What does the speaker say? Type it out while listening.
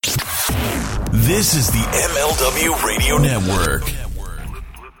This is the MLW Radio Network.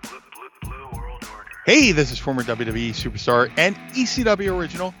 Hey, this is former WWE superstar and ECW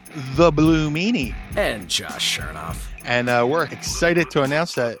original, The Blue Meanie. And Josh Chernoff. And we're excited to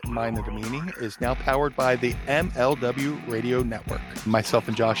announce that Mind of the Meanie is now powered by the MLW Radio Network. Myself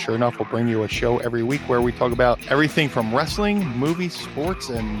and Josh Chernoff will bring you a show every week where we talk about everything from wrestling, movies, sports,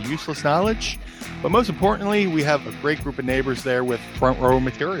 and useless knowledge. But most importantly, we have a great group of neighbors there with front row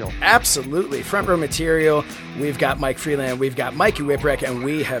material. Absolutely. Front row material. We've got Mike Freeland, we've got Mikey Whipwreck, and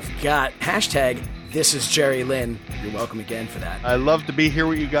we have got hashtag This is Jerry Lynn. You're welcome again for that. I love to be here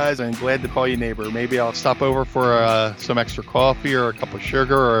with you guys. I'm glad to call you neighbor. Maybe I'll stop over for some extra coffee or a cup of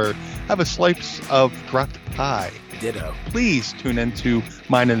sugar or have a slice of dropped pie. Ditto. Please tune into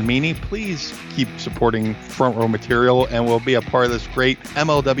Mind and the Meanie. Please keep supporting Front Row Material, and we'll be a part of this great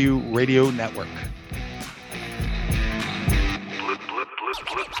MLW Radio Network.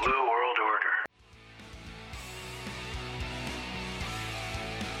 Blue World Order.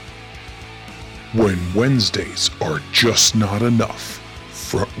 When Wednesdays are just not enough,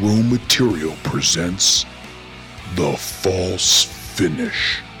 Front Row Material presents The False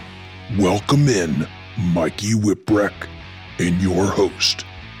Finish. Welcome in Mikey Whipwreck and your host,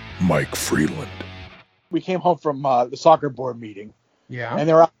 Mike Freeland. We came home from the soccer board meeting. Yeah. And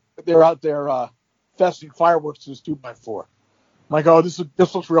they're out there festing fireworks to this 2x4. I'm like, oh, this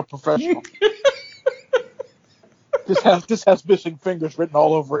looks real professional. This has missing fingers written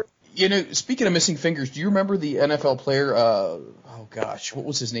all over it. You know, speaking of missing fingers, do you remember the NFL player, what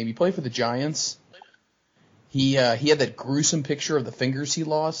was his name? He played for the Giants. He had that gruesome picture of the fingers he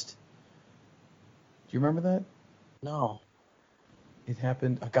lost. Do you remember that? No. It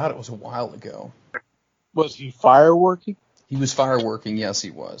happened, it was a while ago. Was he fireworking? He was fireworking, yes,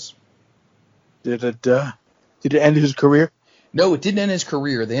 he was. Did it end his career? No, it didn't end his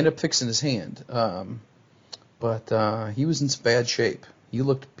career. They ended up fixing his hand. But he was in some bad shape. He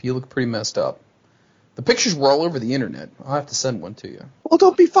looked pretty messed up. The pictures were all over the internet. I'll have to send one to you. Well,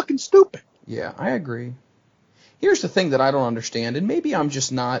 don't be fucking stupid. Yeah, I agree. Here's the thing that I don't understand, and maybe I'm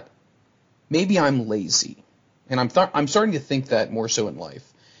lazy. And I'm starting to think that more so in life.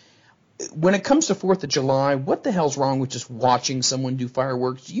 When it comes to 4th of July, what the hell's wrong with just watching someone do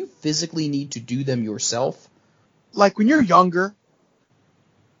fireworks? Do you physically need to do them yourself? Like when you're younger,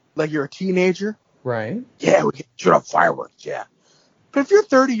 like you're a teenager. Right. Yeah, we can shoot up fireworks, yeah. But if you're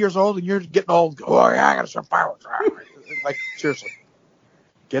 30 years old and you're getting old, oh, yeah, I got to shoot fireworks. Like, seriously.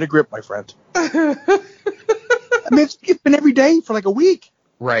 Get a grip, my friend. I mean, it's been every day for like a week.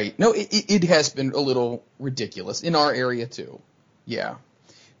 Right. No, it has been a little ridiculous in our area, too. Yeah.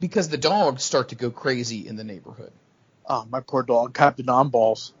 Because the dogs start to go crazy in the neighborhood. Oh, my poor dog, Captain On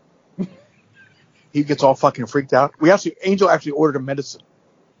Balls. He gets all fucking freaked out. Angel actually ordered a medicine.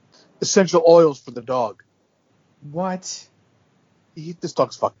 Essential oils for the dog. What? This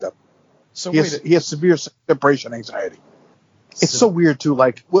dog's fucked up. So he has severe separation anxiety. It's so weird, too.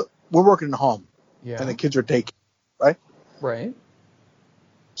 Like, we're working in a home. Yeah. And the kids are daycare, right? Right.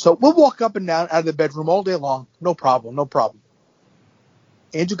 So we'll walk up and down out of the bedroom all day long. No problem.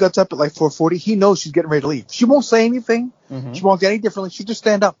 Angel gets up at like 4:40. He knows she's getting ready to leave. She won't say anything. Mm-hmm. She won't do any differently. She just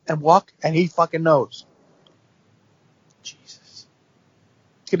stand up and walk, and he fucking knows. Jesus.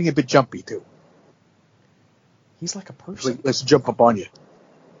 It's getting a bit jumpy, too. He's like a person. Let's jump up on you.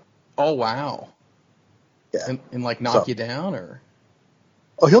 Oh, wow. Yeah. And like knock you down, or?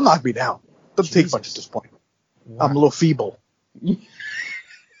 Oh, he'll knock me down. Doesn't take much at this point. Wow. I'm a little feeble. In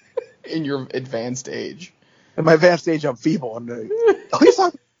your advanced age. In my advanced age, I'm feeble. And he's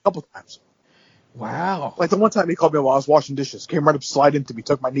knocked me a couple times. Wow. Like the one time he called me while I was washing dishes. Came right up, slide into me,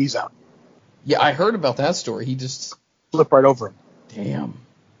 took my knees out. Yeah, I heard about that story. He just flipped right over him. Damn.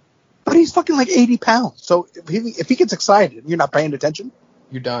 But he's fucking like 80 pounds. So if he gets excited and you're not paying attention,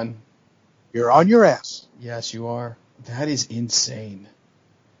 you're done. You're on your ass. Yes, you are. That is insane.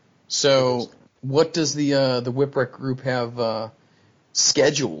 So what does the Whipwreck group have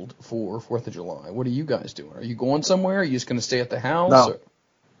scheduled for 4th of July? What are you guys doing? Are you going somewhere? Are you just going to stay at the house? No.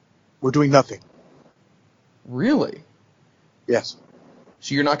 We're doing nothing. Really? Yes.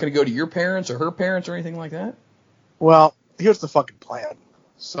 So you're not going to go to your parents or her parents or anything like that? Well, here's the fucking plan.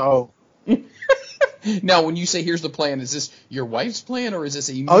 So. Now, when you say here's the plan, is this your wife's plan or is this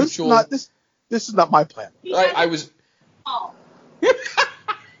a mutual? Oh, this is not my plan. I was. Oh.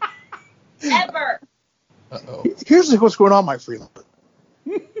 Ever. Uh-oh. Here's what's going on, my Freeland.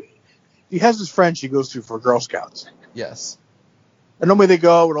 He has this friend she goes to for Girl Scouts. Yes. And normally they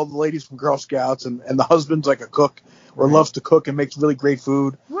go with all the ladies from Girl Scouts, and the husband's like a cook or loves to cook and makes really great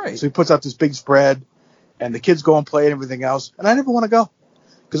food. Right. So he puts out this big spread, and the kids go and play and everything else. And I never want to go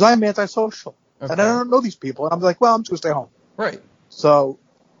because I'm antisocial. And I don't know these people. And I'm like, well, I'm just going to stay home. Right. So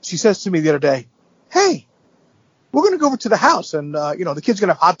she says to me the other day, hey, we're going to go over to the house. And, the kids are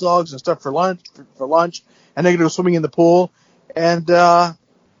going to have hot dogs and stuff for lunch. And they're going to go swimming in the pool. And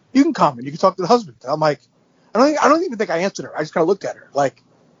you can come and you can talk to the husband. I'm like, I don't even think I answered her. I just kind of looked at her. Like,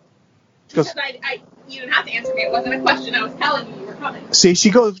 she goes, because you didn't have to answer me. It wasn't a question. I was telling you were coming. See, she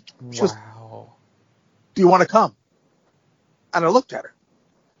goes, Wow. do you want to come? And I looked at her.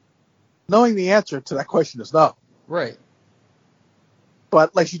 Knowing the answer to that question is no. Right.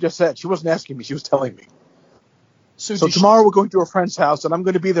 But like she just said, she wasn't asking me. She was telling me. So tomorrow we're going to a friend's house, and I'm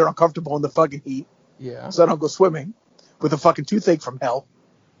going to be there uncomfortable in the fucking heat. Yeah. So I don't go swimming with a fucking toothache from hell.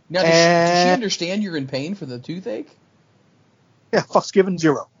 Now, does she understand you're in pain for the toothache? Yeah, fuck's given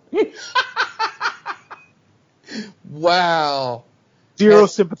 0. Wow. 0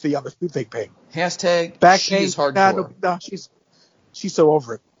 sympathy on the toothache pain. Hashtag Back she pain. is hardcore. No, she's so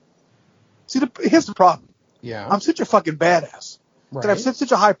over it. See, here's the problem. Yeah. I'm such a fucking badass Right. that I've set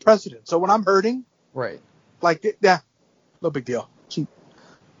such a high precedent. So when I'm hurting, Right. like, yeah, no big deal.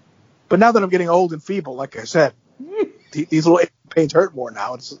 But now that I'm getting old and feeble, like I said, these little pains hurt more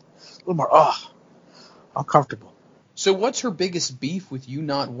now. It's a little more, uncomfortable. So what's her biggest beef with you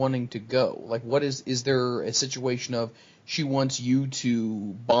not wanting to go? Like, is there a situation of she wants you to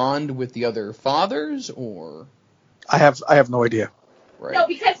bond with the other fathers, or? I have no idea. Right. No,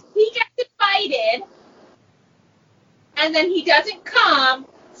 because he gets invited, and then he doesn't come,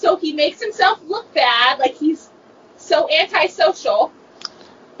 so he makes himself look bad, like he's so antisocial,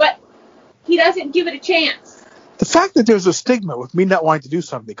 but he doesn't give it a chance. The fact that there's a stigma with me not wanting to do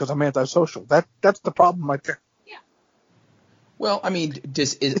something because I'm antisocial, that's the problem right there. Yeah. Well, I mean,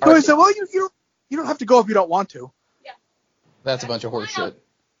 It's always say, well, you don't have to go if you don't want to. Yeah. that's a bunch of horseshit.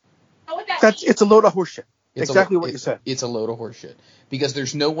 Know what that means? It's a load of horseshit. It's Exactly what you said. It's a load of horseshit. Because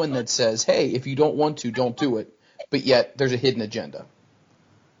there's no one that says, hey, if you don't want to, don't do it. But yet, there's a hidden agenda.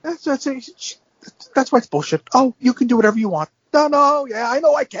 That's why it's bullshit. Oh, you can do whatever you want. No, yeah, I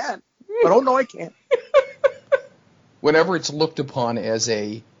know I can. But oh, no, I can't. Whenever it's looked upon as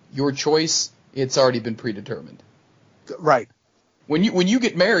your choice, it's already been predetermined. Right. When you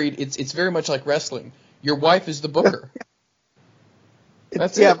get married, it's very much like wrestling. Your wife is the booker.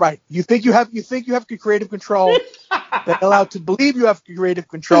 That's it. Right. You think you have creative control. They're allowed to believe you have creative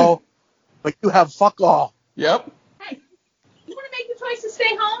control, but you have fuck all. Yep. Hey, you want to make the choice to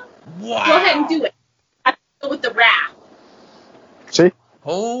stay home? Wow. Go ahead and do it. I go with the wrath. See?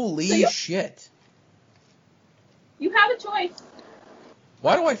 Holy shit. You have a choice.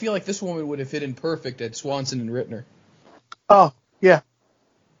 Why do I feel like this woman would have fit in perfect at Swanson and Rittner? Oh, yeah.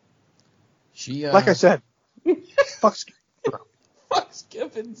 She Like I said, fuck's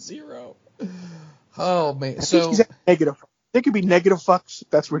given 0. Oh man. I think she's at negative. They could be negative fucks.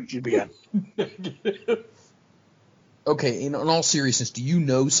 That's where you should be at. Negative. Okay, in all seriousness, do you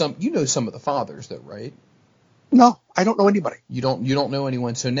know some of the fathers though, right? No, I don't know anybody. You don't know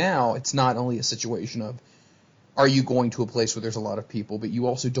anyone. So now it's not only a situation of are you going to a place where there's a lot of people, but you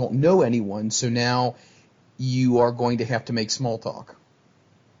also don't know anyone. So now you are going to have to make small talk.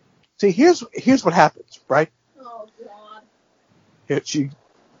 See, here's what happens, right? Oh, God.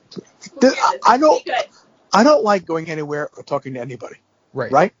 I don't like going anywhere or talking to anybody.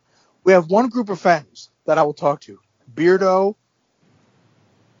 Right. Right? We have one group of friends that I will talk to. Beardo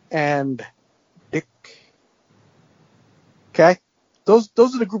and Dick. Okay? Those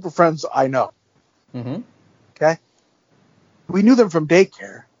are the group of friends I know. Mm-hmm. Okay? We knew them from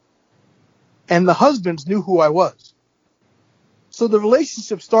daycare. And the husbands knew who I was. So the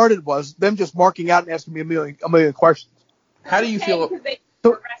relationship started was them just marking out and asking me a million questions. How do you feel? Because they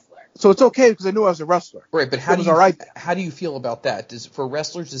were a wrestler. So it's okay because I knew I was a wrestler. Right, but how It was all right then. how do you feel about that? For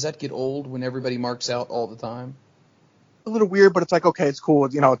wrestlers, does that get old when everybody marks out all the time? A little weird, but it's like, okay, it's cool.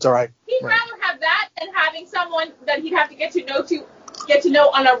 It's all right. He'd Right. rather have that than having someone that he'd have to get to know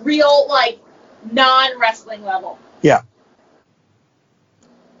on a real, like, non-wrestling level. Yeah.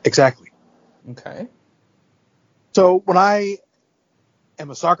 Exactly. Okay. So when I am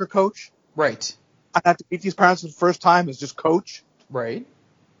a soccer coach, Right. I have to meet these parents for the first time as just coach. Right.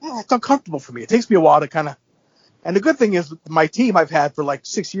 It's uncomfortable for me. It takes me a while to kind of. And the good thing is, my team I've had for like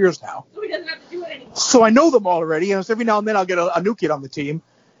 6 years now, So he doesn't have to do it anymore. so I know them already. And so every now and then I'll get a new kid on the team,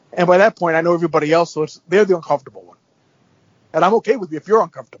 and by that point I know everybody else. So they're the uncomfortable one, and I'm okay with you if you're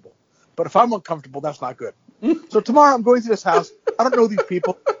uncomfortable. But if I'm uncomfortable, that's not good. So tomorrow I'm going to this house. I don't know these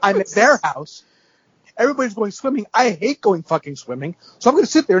people. I'm at their house. Everybody's going swimming. I hate going fucking swimming. So I'm going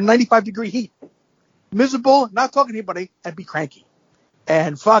to sit there in 95-degree heat, miserable, not talking to anybody, and be cranky.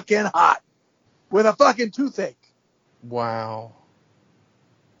 And fucking hot. With a fucking toothache. Wow.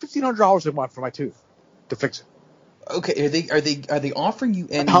 $1,500 they want for my tooth to fix it. Okay, are they offering you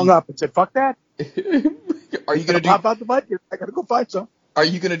any? I hung up and said, "Fuck that." Are you gonna pop out the budget? I gotta go find some. Are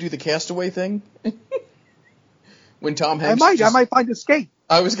you gonna do the Castaway thing? When Tom Hanks, I might find a skate.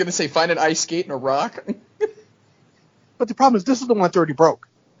 I was gonna say find an ice skate and a rock. But the problem is, this is the one that's already broke.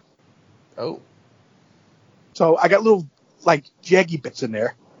 Oh. So I got little like jaggy bits in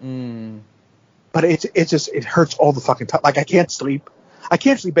there. But it hurts all the fucking time. Like I can't sleep. I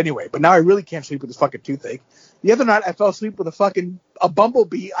can't sleep anyway, but now I really can't sleep with this fucking toothache. The other night I fell asleep with a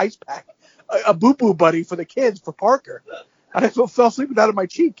Bumblebee ice pack, a Boo Boo Buddy for the kids, for Parker. And I fell asleep with that on my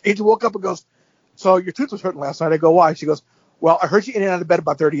cheek. Angel woke up and goes, "So your tooth was hurting last night?" I go, "Why?" She goes, "Well, I heard you in and out of bed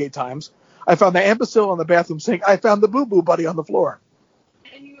about 38 times. I found the Ampicillin on the bathroom sink. I found the Boo Boo Buddy on the floor."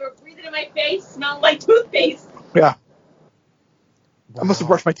 And you were breathing in my face, smelling like toothpaste. Yeah. Wow. I must have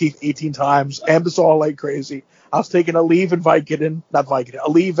brushed my teeth 18 times. Ambisol like crazy. I was taking Aleve and Vicodin. Not Vicodin.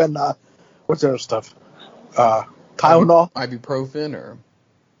 Aleve and, what's the other stuff? Tylenol. Ibuprofen or?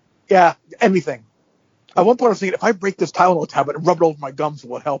 Yeah, anything. At one point I was thinking, if I break this Tylenol tablet and rub it over my gums,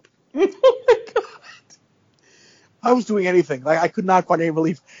 will it help? Oh my God. I was doing anything. Like I could not find any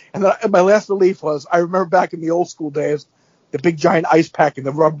relief. And then my last relief was, I remember back in the old school days, the big giant ice pack and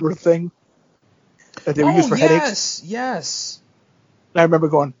the rubber thing that they would use for headaches. Yes. And I remember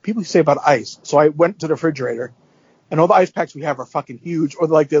going, people say about ice. So I went to the refrigerator, and all the ice packs we have are fucking huge, or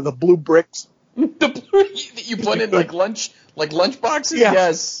like the blue bricks. The blue that you put in like lunch boxes? Yeah.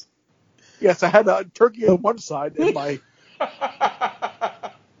 Yes. Yes, I had a turkey on one side and my...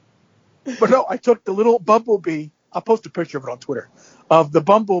 But no, I took the little Bumblebee, I'll post a picture of it on Twitter, of the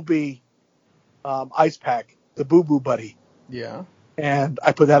Bumblebee ice pack, the Boo Boo Buddy. Yeah. And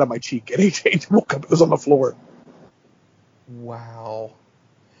I put that on my cheek, and AJ woke up, it was on the floor. Wow.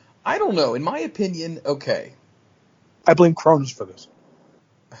 I don't know. In my opinion, okay. I blame Crohn's for this.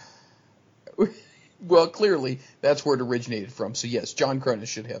 Well, clearly, that's where it originated from. So, yes, John Cronus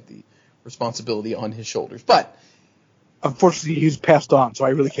should have the responsibility on his shoulders. But unfortunately, he's passed on, so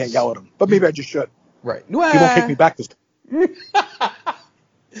I really can't yell at him. But maybe I just should. Right. He won't kick me back this time.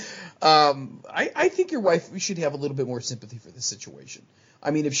 I think your wife should have a little bit more sympathy for this situation.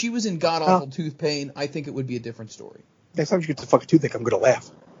 I mean, if she was in god-awful tooth pain, I think it would be a different story. Next time she gets a fucking toothache, I'm going to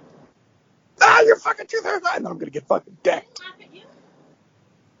laugh. Your fucking toothache! And then I'm going to get fucking decked.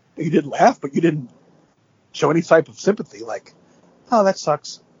 You didn't laugh, but you didn't show any type of sympathy. Like, oh, that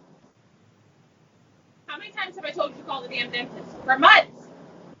sucks. How many times have I told you to call the damn dentist? For months.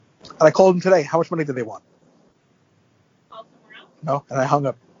 And I called them today. How much money do they want? Call somewhere else. No, and I hung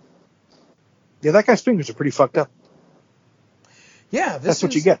up. Yeah, that guy's fingers are pretty fucked up. Yeah, that's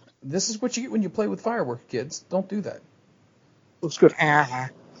what you get. This is what you get when you play with fireworks, kids. Don't do that. Looks good.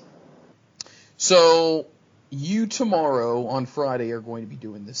 So, you tomorrow on Friday are going to be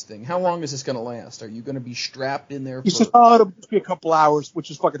doing this thing. How long is this going to last? Are you going to be strapped in there? He says, it'll be a couple hours, which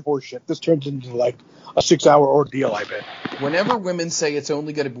is fucking horseshit. This turns into like a 6-hour ordeal, I bet. Whenever women say we're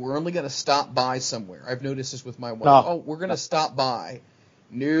only going to stop by somewhere, I've noticed this with my wife. No. Oh, we're going to stop by.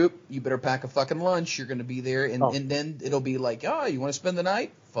 Nope, you better pack a fucking lunch. You're going to be there, and then it'll be like, oh, you want to spend the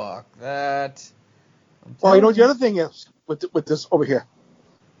night? Fuck that. Well, you know what the other thing is with this over here?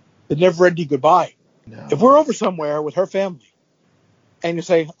 The never-ending goodbye. No. If we're over somewhere with her family, and you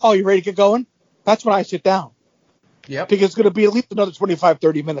say, oh, you ready to get going? That's when I sit down. Yep. Because it's going to be at least another 25,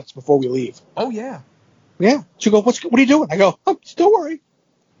 30 minutes before we leave. Oh, yeah. Yeah. She goes, what are you doing? I go, don't worry.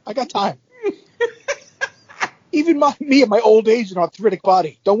 I got time. Even me at my old age and arthritic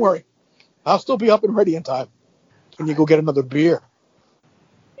body, don't worry. I'll still be up and ready in time. And you go get another beer.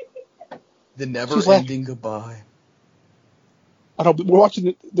 The never-ending goodbye. I don't. We're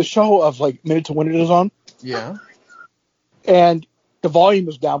watching the show of like Minute to Win It is on. Yeah. And the volume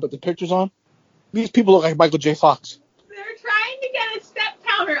is down, but the picture's on. These people look like Michael J. Fox. They're trying to get a step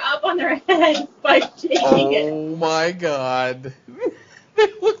counter up on their heads by shaking it. Oh my God. They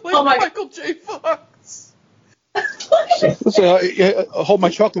look like Michael J. Fox. Hold my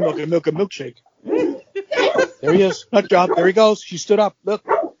chocolate milk and milk a milkshake. There he is. Nut job. There he goes. She stood up. Look.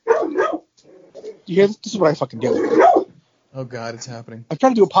 You hear this? This is what I fucking do. Oh God, it's happening. I'm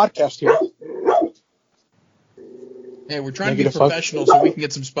trying to do a podcast here. Hey, we're trying to be professional so we can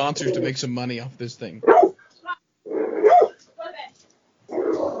get some sponsors to make some money off this thing.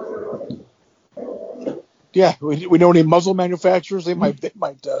 Yeah, we know any muzzle manufacturers. They might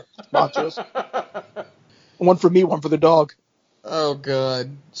sponsor us. One for me, one for the dog. Oh God.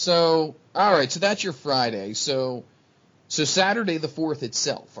 So, all right. So that's your Friday. So Saturday the 4th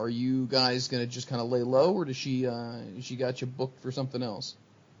itself. Are you guys gonna just kind of lay low, or does she got you booked for something else?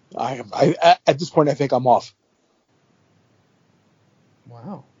 I at this point I think I'm off.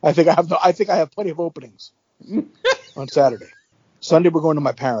 Wow. I think I have plenty of openings on Saturday. Sunday we're going to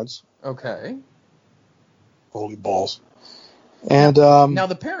my parents. Okay. Holy balls. And Now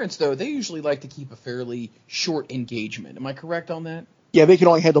the parents though, they usually like to keep a fairly short engagement. Am I correct on that? yeah, they can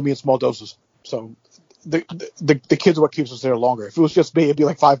only handle me in small doses. So the kids are what keeps us there longer. If it was just me, it'd be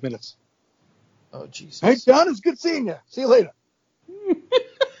like 5 minutes. Oh Jesus. Hey John, it's good seeing you. See you later.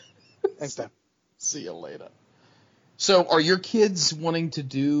 Thanks, Dan. See you later. So, are your kids wanting to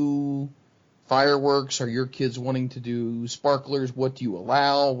do fireworks? Are your kids wanting to do sparklers? What do you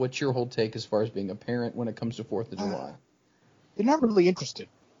allow? What's your whole take as far as being a parent when it comes to 4th of July? They're not really interested.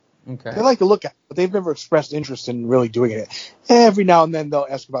 Okay. They like to look at it, but they've never expressed interest in really doing it. Every now and then they'll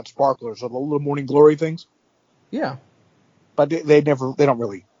ask about sparklers or the little morning glory things, Yeah. but they don't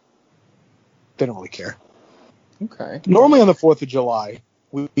really care. Okay. Normally on the 4th of July,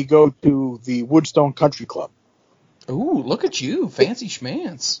 we go to the Woodstone Country Club. Ooh, look at you. Fancy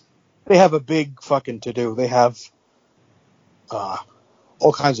schmance. They have a big fucking to-do. They have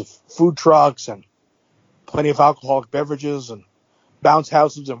all kinds of food trucks and plenty of alcoholic beverages and bounce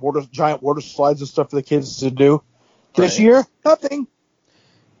houses and giant water slides and stuff for the kids to do. This Right. year, nothing.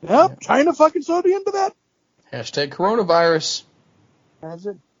 Yep, China fucking sold me into that. Hashtag coronavirus. That's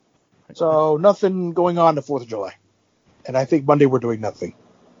it. So nothing going on the 4th of July. And I think Monday we're doing nothing.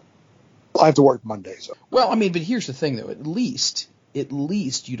 I have to work Monday, so. Well, I mean, but here's the thing, though. At least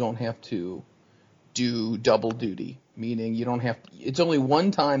you don't have to do double duty, meaning you don't have. It's only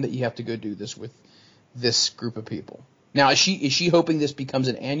one time that you have to go do this with this group of people. Now, is she hoping this becomes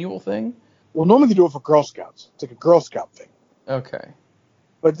an annual thing? Well, normally they do it for Girl Scouts. It's like a Girl Scout thing. Okay.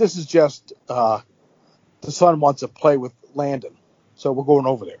 But this is just the son wants to play with Landon, so we're going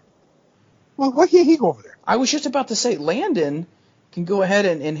over there. Well, why can't he go over there? I was just about to say, Landon can go ahead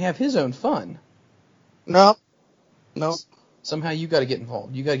and have his own fun. No. Somehow you got to get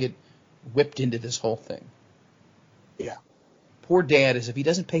involved. You got to get whipped into this whole thing. Yeah. Poor Dad, as if he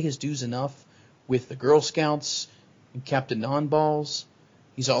doesn't pay his dues enough with the Girl Scouts and Captain Nonballs.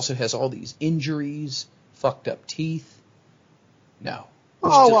 He also has all these injuries, fucked up teeth. No.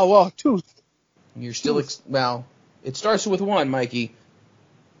 Well, tooth. You're still, well, it starts with one, Mikey.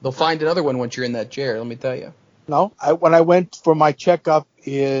 They'll find another one once you're in that chair, let me tell you. No, when I went for my checkup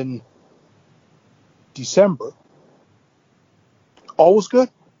in December, all was good.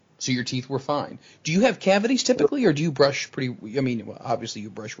 So your teeth were fine. Do you have cavities typically, or do you brush pretty, I mean, well, obviously you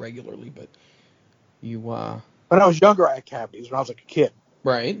brush regularly, but you, When I was younger, I had cavities when I was like a kid.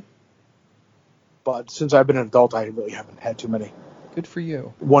 Right. But since I've been an adult, I really haven't had too many. Good for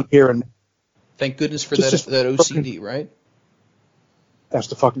you. One here and Thank goodness for Just- that OCD, right? that's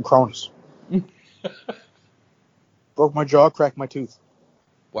the fucking Cronus. Broke my jaw, cracked my tooth.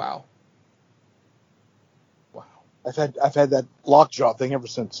 Wow. I've had that lockjaw thing ever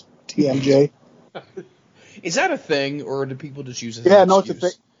since. TMJ. Is that a thing, or do people just use it as Yeah, an no, it's a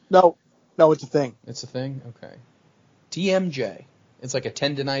excuse? thing. No, it's a thing. It's a thing? Okay. TMJ. It's like a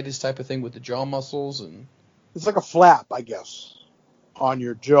tendinitis type of thing with the jaw muscles and... It's like a flap, I guess, on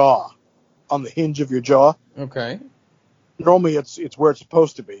your jaw, on the hinge of your jaw. Okay. Normally, it's where it's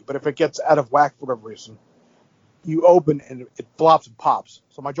supposed to be, but if it gets out of whack for whatever reason, you open and it flops and pops.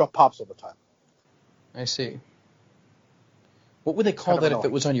 So my jaw pops all the time. I see. What would they call Kind of that if annoying.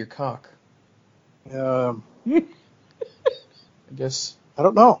 it was on your cock? I I guess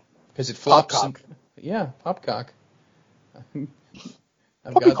don't know. because it flops. Popcock. Yeah, popcock.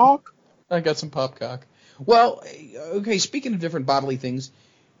 Poppycock. I got some popcock. Well, okay, speaking of different bodily things,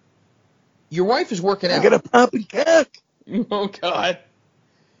 your wife is working out. I get a poppycock. Oh God.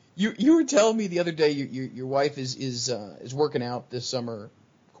 You were telling me the other day your wife is working out this summer,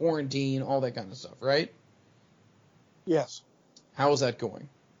 quarantine, all that kind of stuff, right? Yes. How is that going?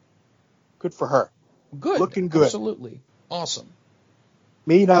 Good for her. Good. Looking good. Absolutely. Awesome.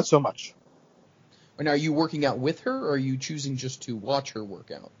 Me, not so much. And are you working out with her, or are you choosing just to watch her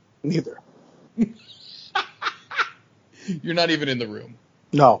work out? Neither. You're not even in the room.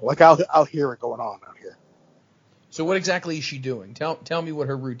 No, like I'll hear it going on out here. So what exactly is she doing? Tell me what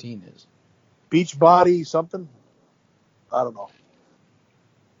her routine is. Beach body something? I don't know.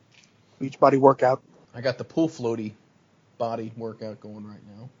 Beach body workout. I got the pool floaty body workout going right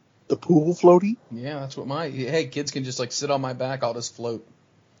now. The pool floaty? Yeah, that's what hey, kids can just like sit on my back, I'll just float.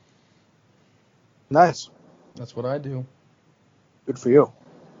 Nice. That's what I do. Good for you.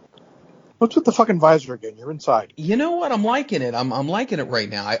 What's with the fucking visor again? You're inside. You know what? I'm liking it. I'm liking it right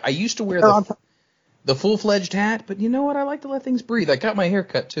now. I used to wear Yeah, the full-fledged hat, but you know what? I like to let things breathe. I got my hair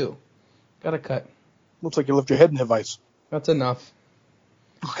cut too. Got a cut. Looks like you left your head in the vice. That's enough.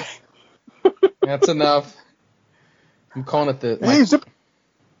 Okay. That's enough. I'm calling it Hey,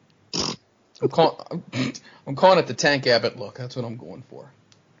 I'm calling it the Tank Abbott look. That's what I'm going for.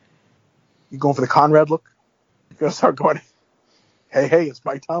 You going for the Conrad look? You're gonna start going, hey, it's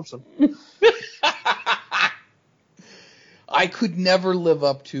Mike Thompson. I could never live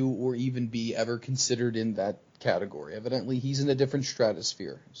up to or even be ever considered in that category. Evidently, he's in a different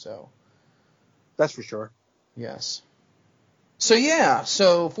stratosphere. So that's for sure. Yes. So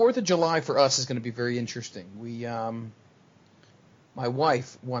 4th of July for us is going to be very interesting. We, my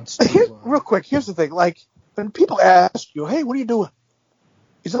wife wants to. Real quick, here's the thing. Like, when people ask you, hey, what are you doing?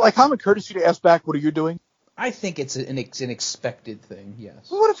 Is it like common courtesy to ask back, what are you doing? I think it's an expected thing, yes.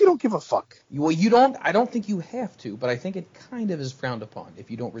 Well, what if you don't give a fuck? Well, you don't. I don't think you have to, but I think it kind of is frowned upon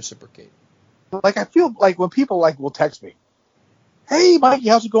if you don't reciprocate. Like, I feel like when people, like, will text me, hey, Mikey,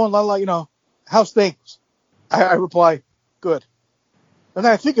 how's it going? La, la, you know, how's things? I reply, good. And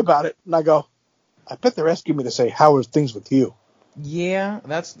then I think about it, and I go, I bet they're asking me to say, how are things with you? Yeah,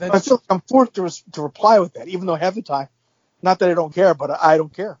 that's. I feel like I'm forced to reply with that, even though half the time, not that I don't care, but I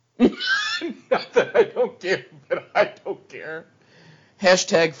don't care. Not that I don't care, but I don't care.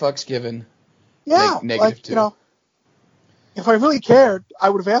 Hashtag fucks given. Yeah, negative 2. You know, if I really cared, I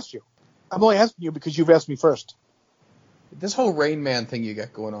would have asked you. I'm only asking you because you've asked me first. This whole Rain Man thing you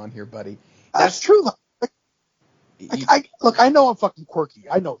got going on here, buddy. That's true. Look, I know I'm fucking quirky.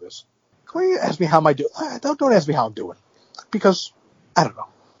 I know this. Can you ask me how I do? Don't ask me how I'm doing, because I don't know.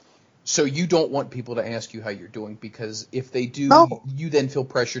 So you don't want people to ask you how you're doing, because if they do, you then feel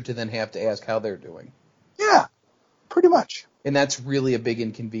pressured to then have to ask how they're doing. Yeah, pretty much. And that's really a big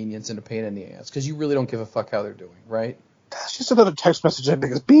inconvenience and a pain in the ass, because you really don't give a fuck how they're doing, right? That's just another text message I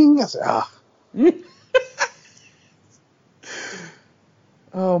think is bing. I say,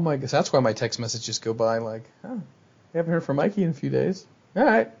 Oh my gosh, that's why my text messages go by like, oh, haven't heard from Mikey in a few days. All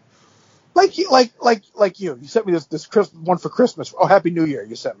right. Like you. You sent me this one for Christmas. Oh, Happy New Year!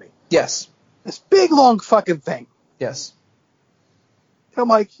 You sent me. Yes. This big long fucking thing. Yes. You know,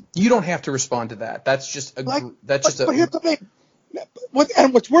 Mike. You don't have to respond to that. That's just a. But here's the thing.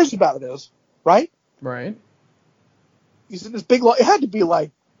 What's worse about it is, right? Right. You said this big long. It had to be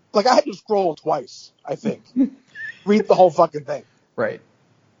like I had to scroll twice. I think. Read the whole fucking thing. Right.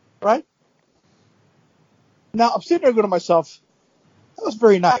 Right. Now I'm sitting there going to myself, that was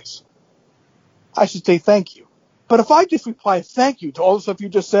very nice. I should say thank you. But if I just reply thank you to all the stuff you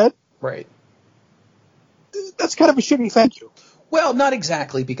just said, right, that's kind of a shitty thank you. Well, not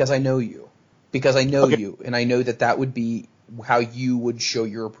exactly, because I know you. Because I know you, and I know that would be how you would show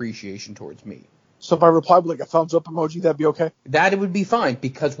your appreciation towards me. So if I reply with like a thumbs up emoji, that'd be okay? That would be fine,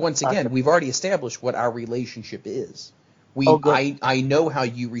 because once again, we've already established what our relationship is. I know how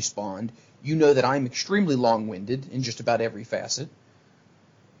you respond. You know that I'm extremely long-winded in just about every facet.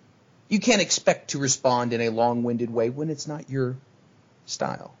 You can't expect to respond in a long-winded way when it's not your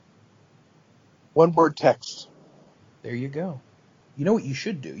style. One word text. There you go. You know what you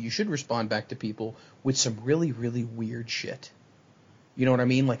should do? You should respond back to people with some really, really weird shit. You know what I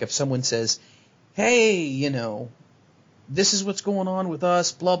mean? Like if someone says, hey, you know, this is what's going on with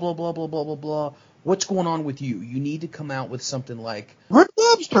us, blah, blah, blah, blah, blah, blah, blah. What's going on with you? You need to come out with something like, Red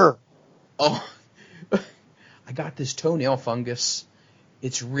Lobster. Oh, I got this toenail fungus.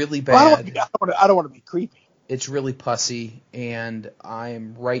 It's really bad. Well, I don't want to be creepy. It's really pussy, and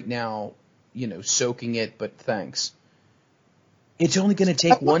I'm right now, soaking it, but thanks. It's only going to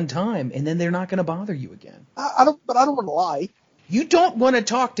take one time, and then they're not going to bother you again. I don't want to lie. You don't want to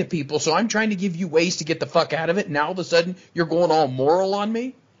talk to people, so I'm trying to give you ways to get the fuck out of it, and now all of a sudden you're going all moral on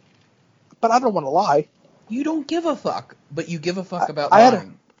me? But I don't want to lie. You don't give a fuck, but you give a fuck about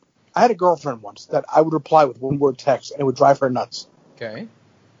lying. I had a girlfriend once that I would reply with one word text, and it would drive her nuts. Okay.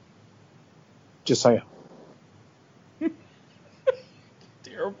 Just saying.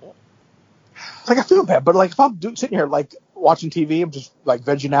 Terrible. Like, I feel bad, but like if I'm sitting here like watching TV, I'm just like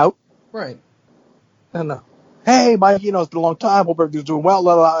vegging out. Right. I don't know. Hey, Mike, it's been a long time. Hope everything's doing well.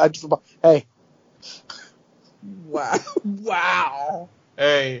 I just, hey. Wow. Wow.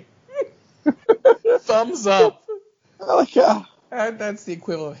 Hey. Thumbs up. Like, that's the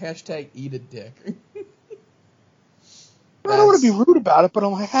equivalent of hashtag eat a dick. I don't want to be rude about it, but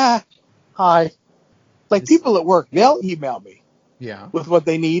I'm like, hi. Like people at work, they'll email me. Yeah. With what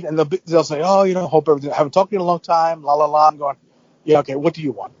they need, and they'll say, oh, hope everything. I haven't talked to you in a long time. La la la. I'm going, yeah, okay. What do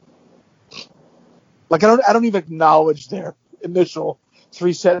you want? Like I don't even acknowledge their initial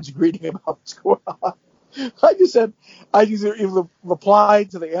 3-sentence greeting about what's going on. I just either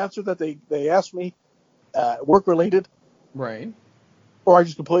replied to the answer that they asked me, work related, right, or I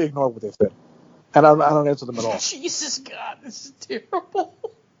just completely ignore what they said, and I don't answer them at all. Jesus God, this is terrible.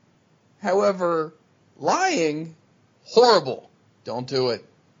 However, lying, horrible. Don't do it.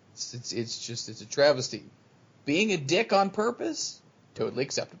 It's a travesty. Being a dick on purpose, totally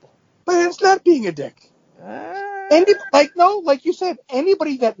acceptable. But it's not being a dick. Like you said,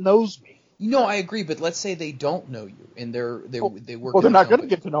 anybody that knows me. No, I agree, but let's say they don't know you, and they work. Well, they're not going to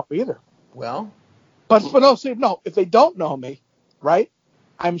get to know me either. Well, but if they don't know me, right?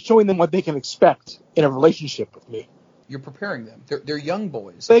 I'm showing them what they can expect in a relationship with me. You're preparing them. They're young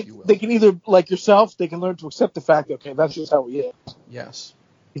boys, They if you will. can either, like yourself, they can learn to accept the fact that, okay, that's just how he is. Yes.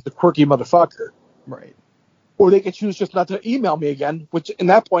 He's a quirky motherfucker. Right. Or they can choose just not to email me again, which in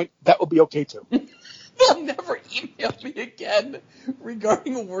that point, that would be okay too. They'll never email me again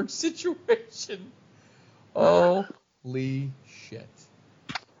regarding a work situation. Holy shit.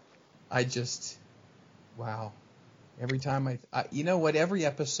 Wow. Every time you know what, every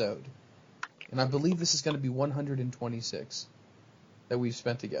episode, and I believe this is going to be 126 that we've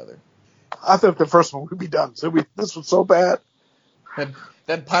spent together. I thought the first one would be done. So this was so bad.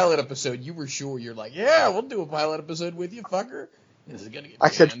 That pilot episode, you were sure. You're like, yeah, we'll do a pilot episode with you, fucker. This is going to get I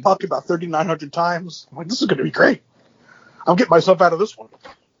said fuck about 3,900 times. I'm like, this is going to be great. I'm getting myself out of this one.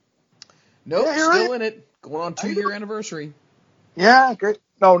 Nope, Yeah, still right. in it. Going on 2-year anniversary. Yeah, great.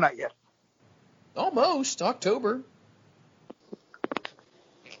 No, not yet. Almost. October.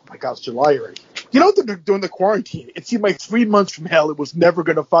 My God, it's July already. You know, during the quarantine, it seemed like 3 months from hell, it was never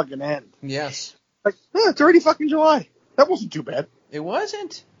going to fucking end. Yes. Like, yeah, it's already fucking July. That wasn't too bad. It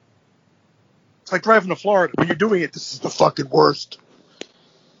wasn't. It's like driving to Florida. When you're doing it, this is the fucking worst.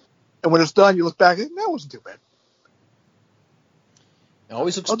 And when it's done, you look back, that wasn't too bad. It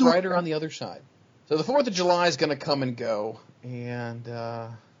always looks brighter on the other side. So the 4th of July is going to come and go, and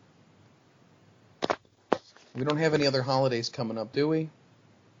we don't have any other holidays coming up, do we?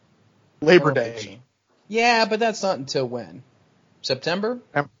 Labor Day. Yeah, but that's not until when? September?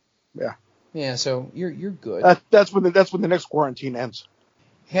 Yeah. Yeah, so you're good. That's when the next quarantine ends.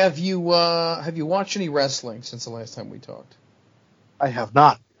 Have you watched any wrestling since the last time we talked? I have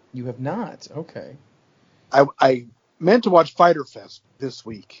not. You have not? Okay. I meant to watch Fyter Fest this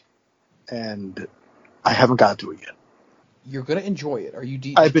week, and I haven't got to it yet. You're going to enjoy it. Are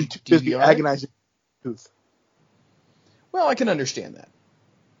you? I've been too busy agonizing tooth. Well, I can understand that.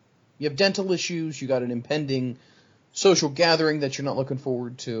 You have dental issues. You got an impending social gathering that you're not looking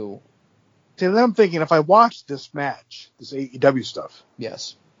forward to. See, then I'm thinking if I watch this match, this AEW stuff,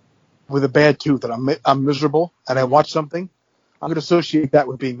 yes, with a bad tooth and I'm miserable, and I watch something, I'm going to associate that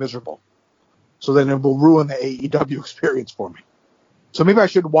with being miserable. So then it will ruin the AEW experience for me. So maybe I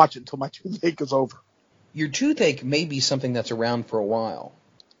shouldn't watch it until my toothache is over. Your toothache may be something that's around for a while.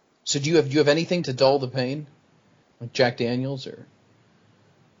 So do you have anything to dull the pain, like Jack Daniels or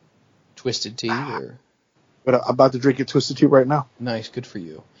Twisted Tea or? But I'm about to drink a Twisted Tea right now. Nice, good for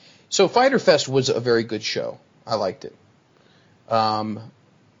you. So Fyter Fest was a very good show. I liked it. I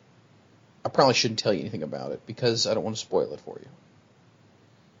probably shouldn't tell you anything about it because I don't want to spoil it for you.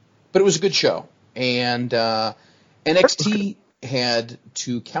 But it was a good show, and NXT had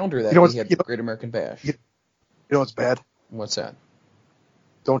to counter that. He had Great American Bash. You know what's bad? What's that?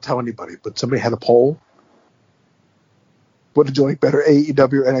 Don't tell anybody, but somebody had a poll. What did you like better,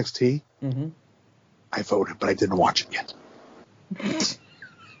 AEW or NXT? Mm-hmm. I voted, but I didn't watch it yet.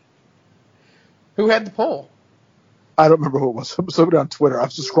 Who had the poll? I don't remember who it was. Somebody on Twitter. I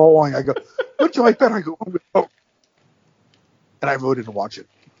was just scrolling. I go, what did you like better? I go, I'm going to vote. And I voted to watch it.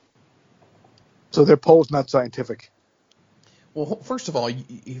 So their poll's not scientific. Well, first of all,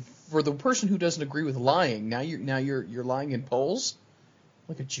 for the person who doesn't agree with lying, now you're lying in polls.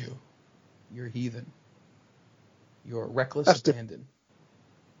 Look at you. You're a heathen. You're reckless abandon.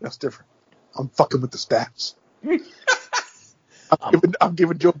 That's different. I'm fucking with the stats. I'm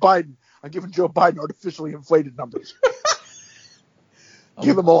giving Joe Biden artificially inflated numbers.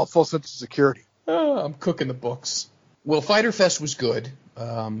 Give them all a full sense of security. I'm cooking the books. Well, Fyter Fest was good.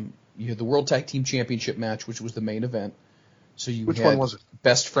 You had the World Tag Team Championship match, which was the main event. So Which one was it?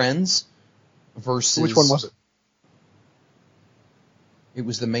 Best Friends versus. Which one was it? It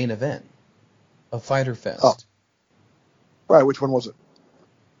was the main event of Fyter Fest. Oh. Right, which one was it?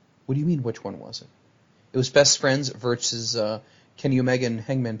 What do you mean, which one was it? It was Best Friends versus Kenny Omega and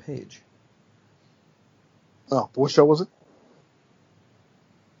Hangman Page. Oh, what show was it?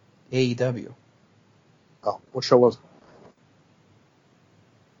 AEW. Oh, what show was it?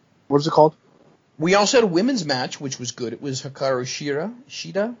 What is it called? We also had a women's match, which was good. It was Hikaru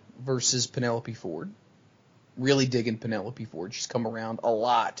Shida versus Penelope Ford. Really digging Penelope Ford. She's come around a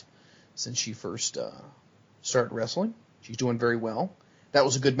lot since she first started wrestling. She's doing very well. That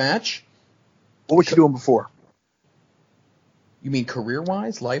was a good match. What was she doing before? You mean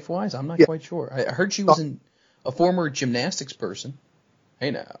career-wise, life-wise? I'm not quite sure. I heard she was a former gymnastics person.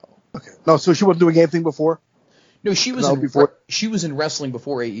 Hey now. Okay. No, so she wasn't doing anything before? No, she was she was in wrestling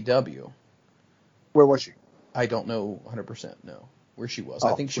before AEW. Where was she? I don't know 100%, no, where she was. Oh,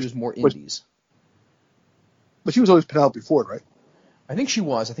 I think she was more indies. But she was always Penelope Ford, right? I think she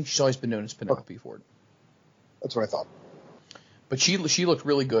was. I think she's always been known as Penelope Ford. That's what I thought. But she looked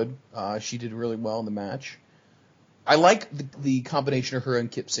really good. She did really well in the match. I like the combination of her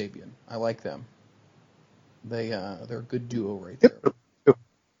and Kip Sabian. I like them. They're a good duo right there. Yep.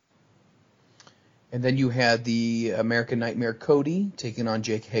 And then you had the American Nightmare Cody taking on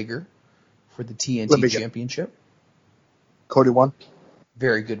Jake Hager for the TNT Championship. Cody won.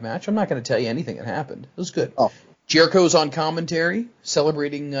 Very good match. I'm not going to tell you anything that happened. It was good. Oh. Jericho's on commentary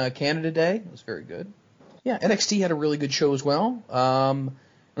celebrating Canada Day. It was very good. Yeah, NXT had a really good show as well. I don't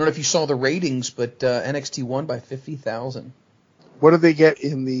know if you saw the ratings, but NXT won by 50,000. What do they get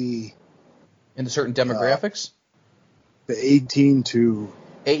in the certain demographics? The 18 to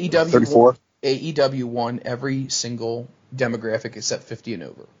AEW 34? AEW won every single demographic except 50 and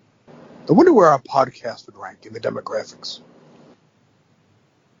over. I wonder where our podcast would rank in the demographics.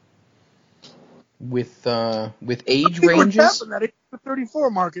 With age We're ranges, tapping that 18 to 34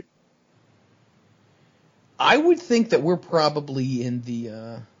 market. I would think that we're probably in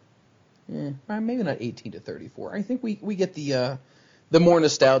the maybe not 18 to 34. I think we get the more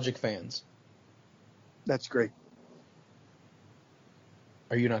nostalgic fans. That's great.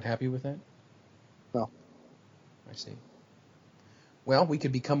 Are you not happy with that? No. I see. Well, we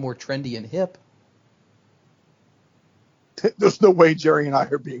could become more trendy and hip. There's no way Jerry and I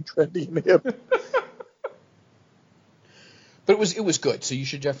are being trendy and hip. But it was good, so you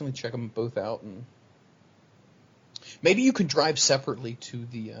should definitely check them both out. And maybe you can drive separately to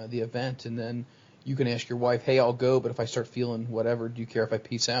the event, and then you can ask your wife, "Hey, I'll go, but if I start feeling whatever, do you care if I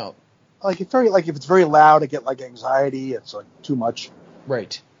peace out?" If it's very loud, I get anxiety. It's too much.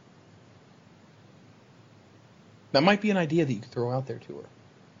 Right. That might be an idea that you could throw out there to her.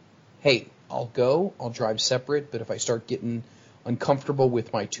 Hey, I'll go, I'll drive separate, but if I start getting uncomfortable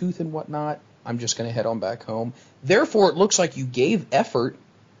with my tooth and whatnot, I'm just going to head on back home. Therefore, it looks like you gave effort,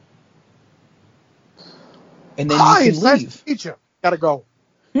 and then you can it's nice leave. to meet you. Gotta go.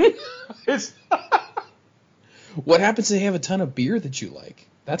 What happens if they have a ton of beer that you like?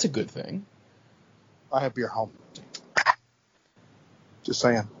 That's a good thing. I have beer home. Just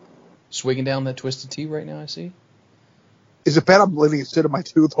saying. Swigging down that twisted tea right now, I see. Is it bad I'm letting it sit in my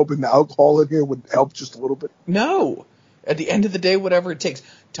tooth, hoping the alcohol in here would help just a little bit? No. At the end of the day, whatever it takes.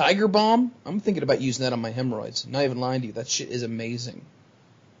 Tiger Balm, I'm thinking about using that on my hemorrhoids. Not even lying to you. That shit is amazing.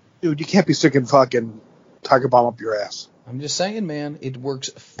 Dude, you can't be sticking fucking Tiger Balm up your ass. I'm just saying, man. It works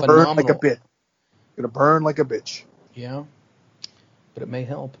Burn phenomenal. like a bitch. Gonna burn like a bitch. Yeah. But it may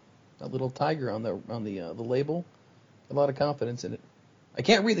help. That little tiger on the label. A lot of confidence in it. I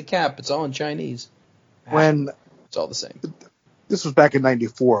can't read the cap. It's all in Chinese. It's all the same. This was back in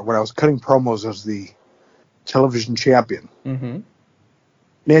 '94 when I was cutting promos as the television champion. Mm-hmm.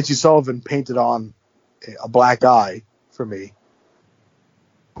 Nancy Sullivan painted on a black eye for me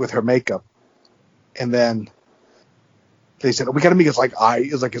with her makeup, and then they said, "We got to make his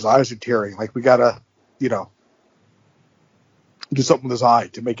his eyes are tearing. Like we gotta, do something with his eye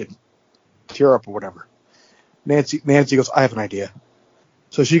to make it tear up or whatever." Nancy goes, "I have an idea."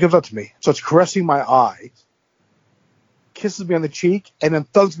 So she comes up to me, starts caressing my eye, kisses me on the cheek, and then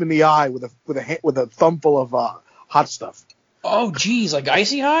thumbs me in the eye with a thumb full of hot stuff. Oh, geez, like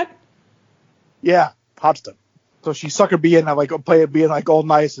icy hot? Yeah, hot stuff. So she suckered me in, and I play it being all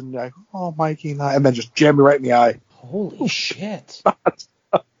nice and "Oh, Mikey," and then just jammed me right in the eye. Holy shit!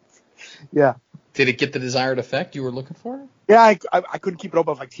 Yeah. Did it get the desired effect you were looking for? Yeah, I couldn't keep it up.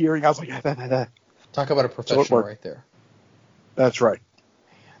 I was tearing. I was like, Talk about a professional right there. That's right.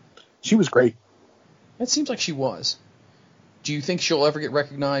 She was great. It seems like she was. Do you think she'll ever get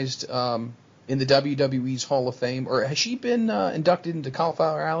recognized in the WWE's Hall of Fame? Or has she been inducted into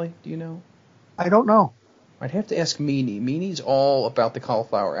Cauliflower Alley? Do you know? I don't know. I'd have to ask Meanie. Meanie's all about the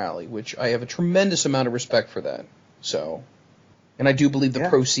Cauliflower Alley, which I have a tremendous amount of respect for that. So, and I do believe the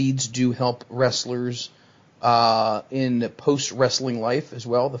proceeds do help wrestlers in post-wrestling life as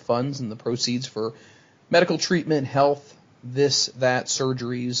well, the funds and the proceeds for medical treatment, health, this, that,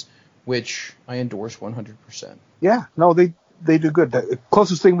 surgeries, which I endorse 100%. Yeah, no, they do good. The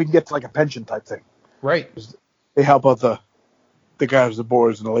closest thing we can get to a pension type thing. Right. They help out the guys, the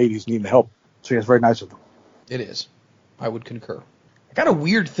boys, and the ladies needing help. So yeah, it's very nice of them. It is. I would concur. I got a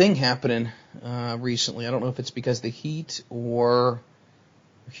weird thing happening recently. I don't know if it's because of the heat or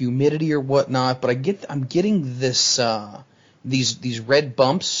humidity or whatnot, but I'm getting this these red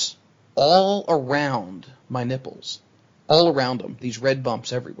bumps all around my nipples. all around them. These red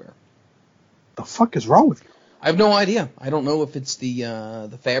bumps everywhere. The fuck is wrong with you? I have no idea. I don't know if it's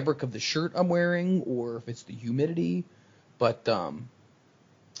the fabric of the shirt I'm wearing or if it's the humidity. But so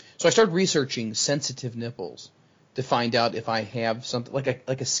I started researching sensitive nipples to find out if I have something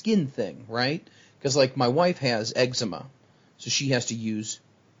like a skin thing, right? Because like my wife has eczema, so she has to use,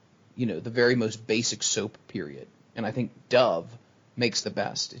 the very most basic soap, period. And I think Dove makes the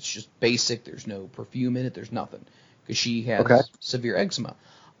best. It's just basic. There's no perfume in it. There's nothing because she has severe eczema.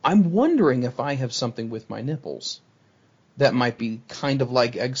 I'm wondering if I have something with my nipples that might be kind of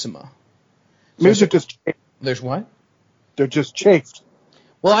like eczema. Maybe they're just chafed. There's what? They're just chafed.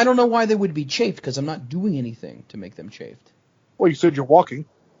 Well, I don't know why they would be chafed because I'm not doing anything to make them chafed. Well, you said you're walking.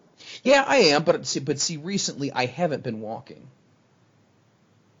 Yeah, I am, but see, recently I haven't been walking.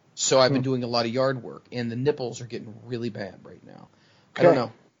 So I've been doing a lot of yard work, and the nipples are getting really bad right now. I don't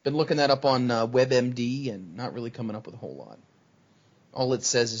know. Been looking that up on WebMD and not really coming up with a whole lot. All it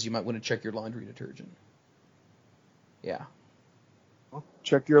says is you might want to check your laundry detergent. Yeah. Well,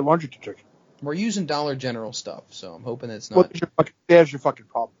 check your laundry detergent. We're using Dollar General stuff, so I'm hoping it's not. There's your fucking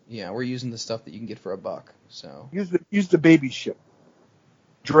problem. Yeah, we're using the stuff that you can get for $1. So use the baby shit.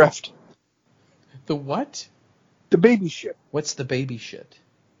 Drift. The what? The baby shit. What's the baby shit?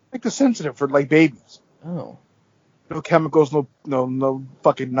 Like the sensitive for like babies. Oh. No chemicals, no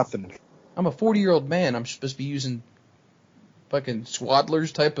fucking nothing in it. I'm a 40-year-old man. I'm supposed to be using fucking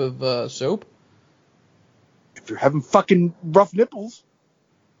Swaddlers type of soap? If you're having fucking rough nipples.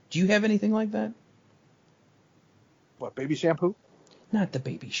 Do you have anything like that? What, baby shampoo? Not the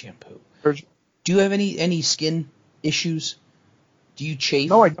baby shampoo. Virgin? Do you have any skin issues? Do you chafe?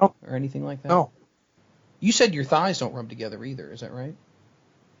 No, I don't. Or anything like that? No. You said your thighs don't rub together either. Is that right?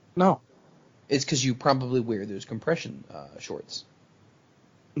 No. It's because you probably wear those compression shorts.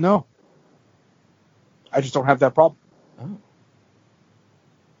 No. I just don't have that problem. Oh.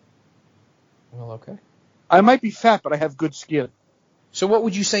 Well, okay. I might be fat, but I have good skin. So what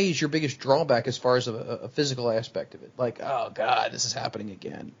would you say is your biggest drawback as far as a physical aspect of it? Like, oh, God, this is happening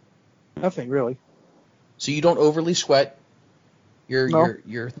again. Nothing, really. So you don't overly sweat?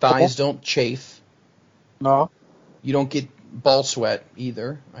 Your thighs don't chafe? No. You don't get ball sweat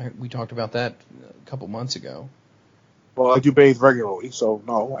either. We talked about that a couple months ago. Well, I do bathe regularly, so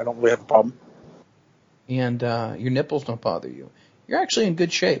no, I don't really have a problem. And your nipples don't bother you. You're actually in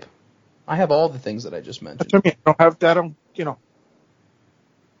good shape. I have all the things that I just mentioned. That's what I mean. I don't have that.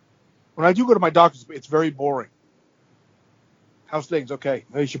 When I do go to my doctor's, it's very boring. How's things? Okay.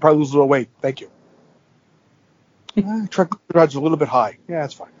 You should probably lose a little weight. Thank you. Triglycerides are a little bit high. Yeah,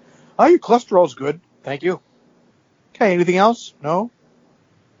 that's fine. Your cholesterol's good. Thank you. Okay, anything else? No?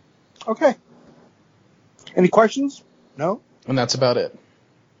 Okay. Any questions? No? And that's about it.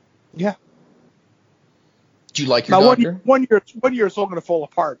 Yeah. Do you like your now, doctor? One year it's all going to fall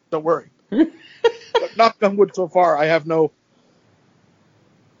apart. Don't worry. But knock on wood, so far I have no,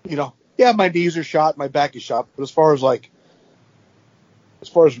 my knees are shot, my back is shot, but as far as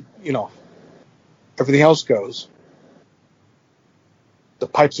everything else goes, the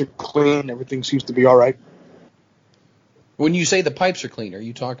pipes are clean, everything seems to be all right. When you say the pipes are clean, are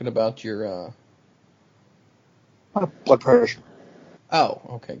you talking about your blood pressure? Oh,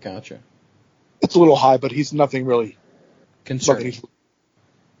 okay, gotcha. It's a little high, but he's nothing really concerning.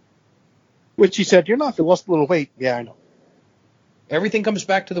 Which he said, you're not, if you lost a little weight. Yeah, I know. Everything comes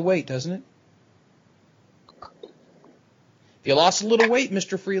back to the weight, doesn't it? If you lost a little weight,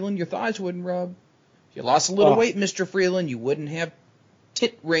 Mr. Freeland, your thighs wouldn't rub. If you lost a little weight, Mr. Freeland, you wouldn't have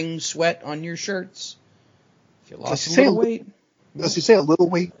tit ring sweat on your shirts. If you lost a little weight. Does he say a little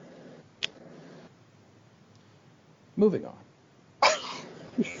weight? Moving on.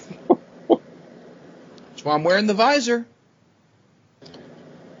 That's why I'm wearing the visor.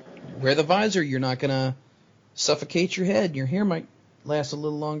 Wear the visor, you're not going to suffocate your head. Your hair might last a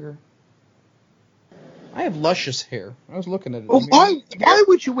little longer. I have luscious hair. I was looking at it. Well, why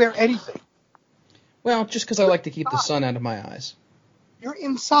would you wear anything? Well, just because I like to keep the sun out of my eyes. You're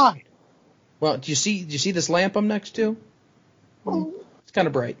inside. Well, do you see this lamp I'm next to? Well, it's kind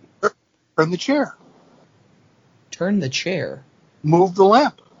of bright. Turn the chair. Turn the chair? Move the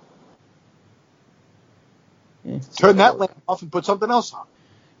lamp. Turn that lamp off and put something else on.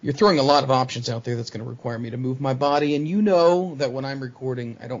 You're throwing a lot of options out there that's going to require me to move my body, and you know that when I'm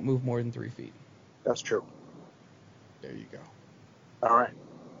recording, I don't move more than 3 feet. That's true. There you go. All right.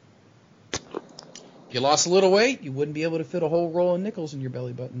 If you lost a little weight, you wouldn't be able to fit a whole roll of nickels in your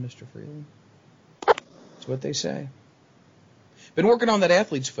belly button, Mr. Freeland. That's what they say. Been working on that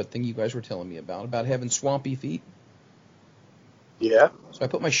athlete's foot thing you guys were telling me about having swampy feet. Yeah. So I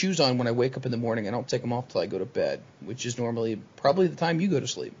put my shoes on when I wake up in the morning. I don't take them off till I go to bed, which is normally probably the time you go to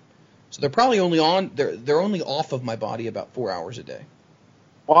sleep. So they're probably only on. They're only off of my body about 4 hours a day.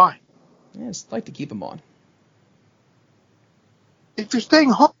 Why? Yeah, I just like to keep them on. If you're staying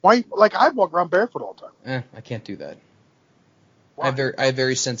home, why? Like I walk around barefoot all the time. I can't do that. Why? I have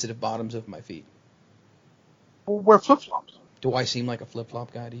very sensitive bottoms of my feet. Well, wear flip flops. Do I seem like a flip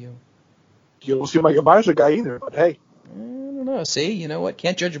flop guy to you? You don't seem like a visor guy either. But hey, I don't know. See, you know what?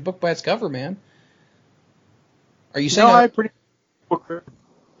 Can't judge a book by its cover, man. Are you saying? no, I pretty.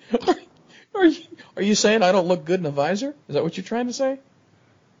 Are you saying I don't look good in a visor? Is that what you're trying to say?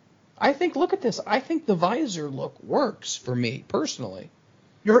 I think. Look at this. I think the visor look works for me personally.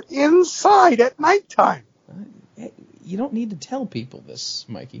 You're inside at nighttime. You don't need to tell people this,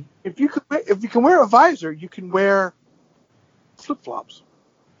 Mikey. If you can wear a visor, you can wear flip flops.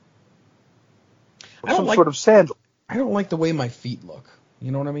 I don't like sort of sandal. I don't like the way my feet look.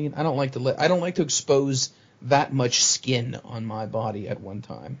 You know what I mean? I don't like to expose that much skin on my body at one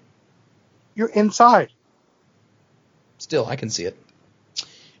time. You're inside. Still, I can see it.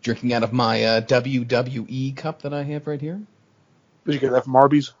 Drinking out of my WWE cup that I have right here. Did you get that from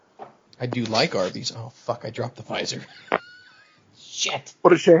Arby's? I do like Arby's. Oh, fuck, I dropped the visor. Shit.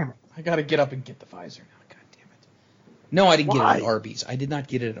 What a shame. I gotta get up and get the visor now. God damn it. No, I didn't get Why? it at Arby's. I did not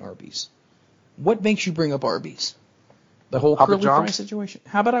get it at Arby's. What makes you bring up Arby's? The whole Papa curly fry John's? situation?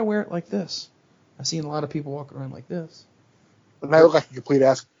 How about I wear it like this? I've seen a lot of people walk around like this. And I look like a complete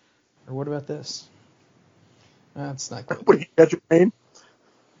ass. Or what about this? That's not good. What, are you catching rain?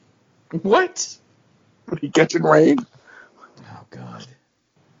 What? What, are you catching rain? Oh, God.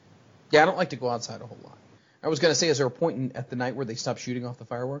 Yeah, I don't like to go outside a whole lot. I was going to say, is there a point at the night where they stop shooting off the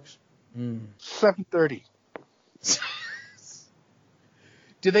fireworks? 7:30.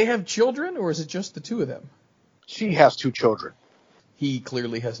 Do they have children, or is it just the two of them? She has 2 children. He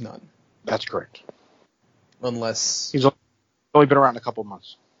clearly has none. That's correct. Unless... He's only been around a couple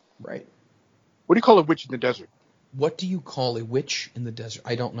months. Right. What do you call a witch in the desert? What do you call a witch in the desert?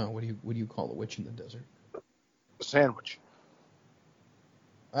 I don't know. What do you call a witch in the desert? A sandwich.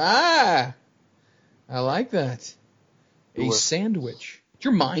 Ah! I like that. A What? sandwich. Did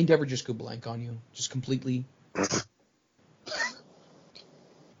your mind ever just go blank on you? Just completely...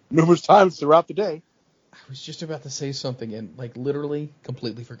 Numerous times throughout the day. I was just about to say something and literally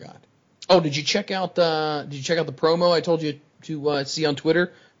completely forgot. Oh, did you check out the promo I told you to see on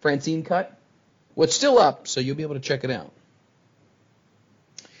Twitter? Francine cut? Well, it's still up, so you'll be able to check it out.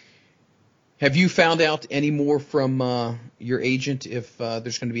 Have you found out any more from your agent if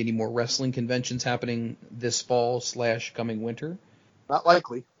there's going to be any more wrestling conventions happening this fall / coming winter? Not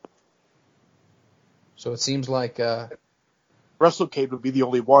likely. So it seems like WrestleCade would be the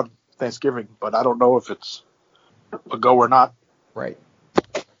only one Thanksgiving, but I don't know if it's a go or not. right.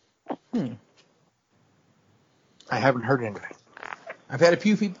 I haven't heard anything. I've had a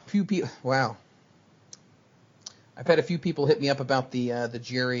few people. Wow. I've had a few people hit me up about the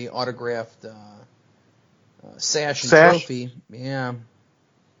Jerry autographed sash and trophy. Yeah.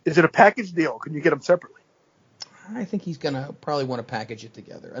 Is it a package deal? Can you get them separately? I think he's gonna probably want to package it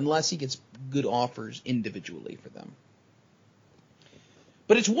together, unless he gets good offers individually for them.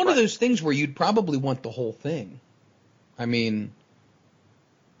 But it's one of those things where you'd probably want the whole thing. I mean,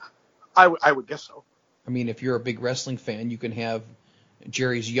 I would guess so. I mean, if you're a big wrestling fan, you can have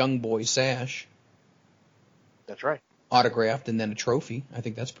Jerry's young boy sash That's right. autographed and then a trophy. I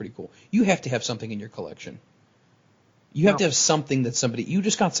think that's pretty cool. You have to have something in your collection. You have to have something that somebody... You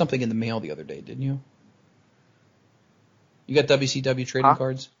just got something in the mail the other day, didn't you? You got WCW trading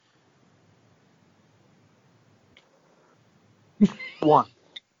cards? One.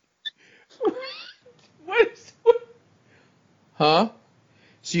 What? Huh?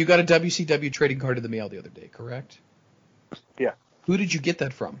 So you got a WCW trading card in the mail the other day, correct? Yeah. Who did you get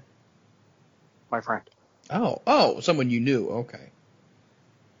that from? My friend. Oh, someone you knew. Okay.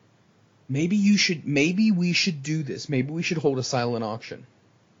 Maybe we should do this. Maybe we should hold a silent auction.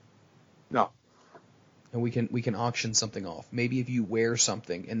 No. And we can auction something off. Maybe if you wear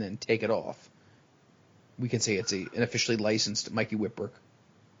something and then take it off, we can say it's an officially licensed Mikey Whipwreck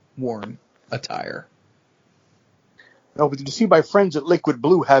worn attire. No, but did you see my friends at Liquid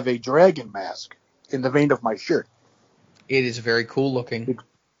Blue have a dragon mask in the vein of my shirt? It is very cool looking.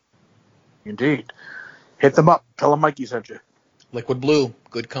 Indeed. Hit them up. Tell them Mikey sent you. Liquid Blue,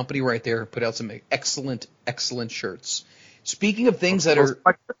 good company right there. Put out some excellent, excellent shirts. Speaking of things that are...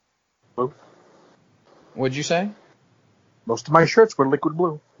 What'd you say? Most of my shirts were Liquid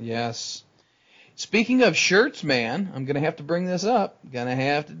Blue. Yes. Speaking of shirts, man, I'm going to have to bring this up. Going to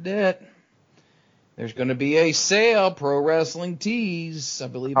have to do it. There's going to be a sale, Pro Wrestling Tees. I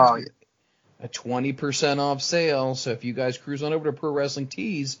believe it's a 20% off sale. So if you guys cruise on over to Pro Wrestling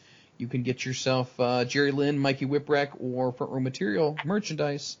Tees, you can get yourself Jerry Lynn, Mikey Whipwreck, or Front Row Material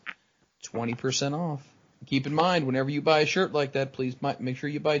merchandise. 20% off. Keep in mind, whenever you buy a shirt like that, please make sure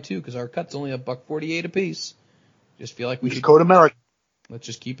you buy two, because our cut's only $1.48 a piece. Just feel like we should code America. Let's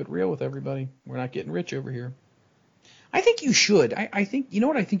just keep it real with everybody. We're not getting rich over here. I think you should. I think, you know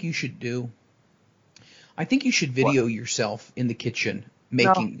what I think you should do? I think you should video yourself in the kitchen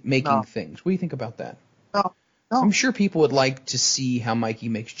making things. What do you think about that? No. I'm sure people would like to see how Mikey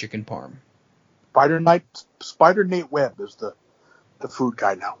makes chicken parm. Spider Nate Webb is the food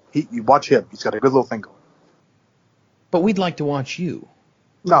guy now. You watch him. He's got a good little thing going. But we'd like to watch you.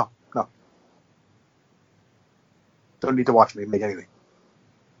 No. Don't need to watch me make anything.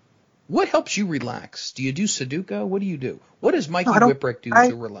 What helps you relax? Do you do Sudoku? What do you do? What does Mikey Whipwreck do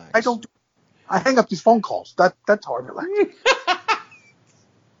to relax? I hang up these phone calls. That's how I relax.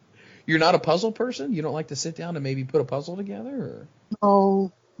 You're not a puzzle person? You don't like to sit down and maybe put a puzzle together?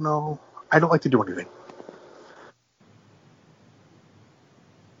 Or? No. I don't like to do anything.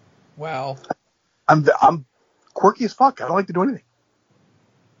 Wow. I'm quirky as fuck. I don't like to do anything.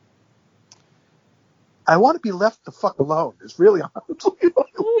 I want to be left the fuck alone. It's really honestly.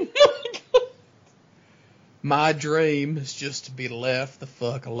 Oh my God. My dream is just to be left the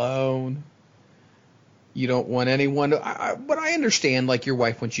fuck alone. You don't want anyone to... but I understand, like, your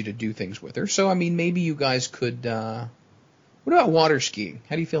wife wants you to do things with her. So, I mean, maybe you guys could... what about water skiing?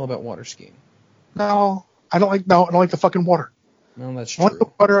 How do you feel about water skiing? No, I don't like the fucking water. No, that's true. I don't like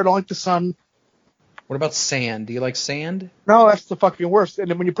the water. I don't like the sun. What about sand? Do you like sand? No, that's the fucking worst. And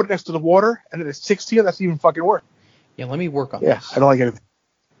then when you put it next to the water and it sticks to you, that's even fucking worse. Yeah, let me work on this. Yeah, I don't like anything.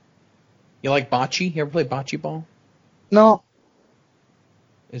 You like bocce? You ever play bocce ball? No.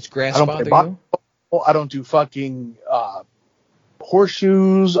 Is grass bother you? I don't do fucking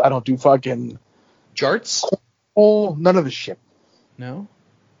horseshoes. I don't do fucking... Jarts? Oh, none of this shit. No?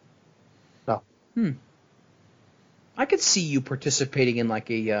 No. I could see you participating in like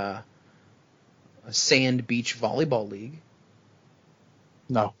a sand beach volleyball league.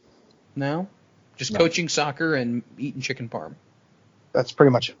 No. No? Just coaching soccer and eating chicken parm. That's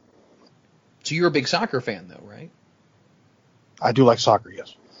pretty much it. So you're a big soccer fan, though, right? I do like soccer,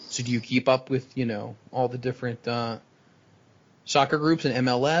 yes. So do you keep up with, all the different soccer groups in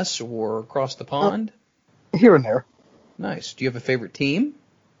MLS or across the pond? Here and there. Nice. Do you have a favorite team?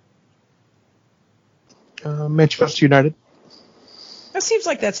 Manchester United. That seems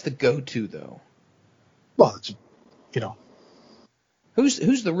like that's the go-to, though. Well, it's,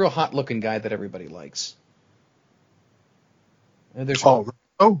 Who's the real hot-looking guy that everybody likes?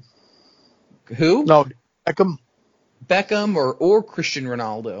 Who? No, Beckham. Beckham or Cristiano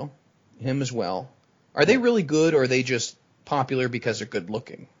Ronaldo, him as well. Are they really good, or are they just popular because they're good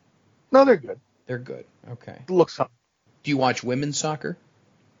looking? No, they're good. They're good. Okay. Looks up. Do you watch women's soccer?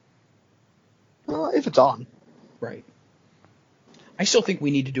 If it's on. Right. I still think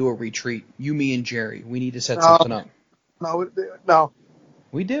we need to do a retreat. You, me, and Jerry. We need to set something up. No.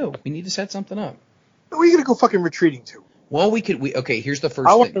 We do. We need to set something up. Where are you going to go fucking retreating to? Well, okay, here's the first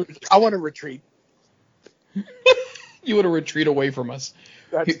thing. I want to retreat. You want to retreat away from us.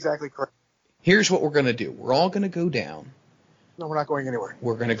 That's exactly correct. Here's what we're going to do. We're all going to go down. No, we're not going anywhere.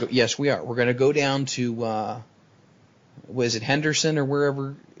 We're going to go. Yes, we are. We're going to go down to, was it Henderson or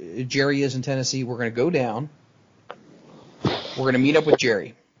wherever Jerry is in Tennessee? We're going to go down. We're going to meet up with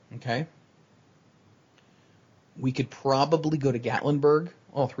Jerry. Okay? We could probably go to Gatlinburg,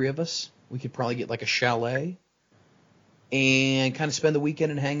 all three of us. We could probably get like a chalet and kind of spend the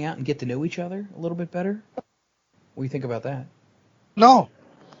weekend and hang out and get to know each other a little bit better. What do you think about that? No.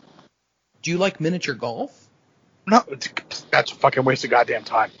 Do you like miniature golf? No, that's a fucking waste of goddamn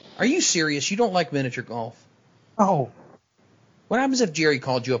time. Are you serious? You don't like miniature golf? No. What happens if Jerry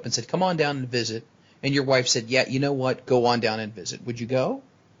called you up and said, come on down and visit, and your wife said, yeah, you know what, go on down and visit. Would you go?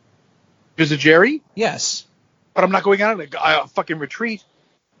 Visit Jerry? Yes. But I'm not going out on a fucking retreat.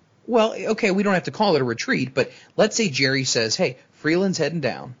 Well, okay, we don't have to call it a retreat, but let's say Jerry says, hey, Freeland's heading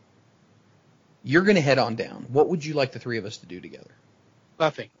down. You're going to head on down. What would you like the three of us to do together?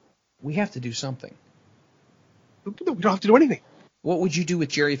 Nothing. We have to do something. We don't have to do anything. What would you do with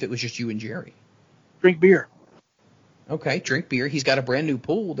Jerry if it was just you and Jerry? Drink beer. Okay, drink beer. He's got a brand new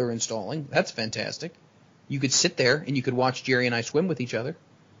pool they're installing. That's fantastic. You could sit there and you could watch Jerry and I swim with each other.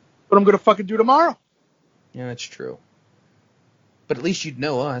 What I'm going to fucking do tomorrow. Yeah, that's true. But at least you'd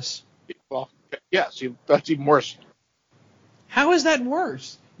know us. Well, yeah, see, that's even worse. How is that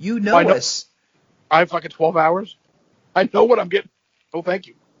worse? You know us. I have fucking 12 hours. I know what I'm getting. Oh, thank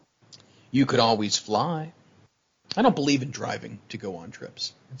you. You could always fly. I don't believe in driving to go on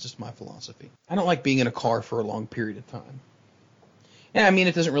trips. It's just my philosophy. I don't like being in a car for a long period of time. And I mean,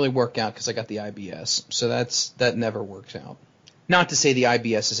 it doesn't really work out because I got the IBS, so that never works out. Not to say the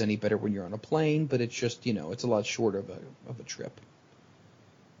IBS is any better when you're on a plane, but it's just, it's a lot shorter of a trip.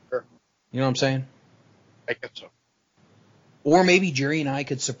 Sure. You know what I'm saying? I guess so. Or maybe Jerry and I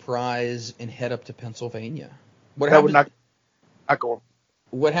could surprise and head up to Pennsylvania. That would not go.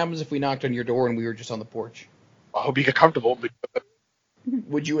 What happens if we knocked on your door and we were just on the porch? I hope you get comfortable.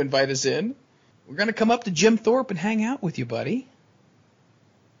 Would you invite us in? We're going to come up to Jim Thorpe and hang out with you, buddy.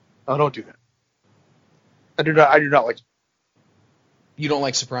 No, don't do that. I do not like. You don't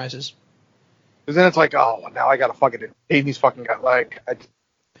like surprises? Because then it's like, oh, now I got to fucking entertain these fucking guys.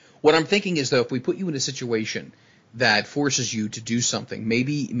 What I'm thinking is, though, if we put you in a situation that forces you to do something,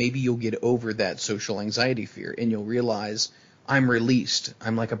 maybe you'll get over that social anxiety fear and you'll realize I'm released.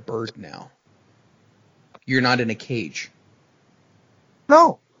 I'm like a bird now. You're not in a cage.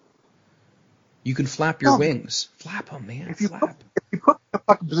 No. You can flap your wings. Flap them, man. If you flap. put me in a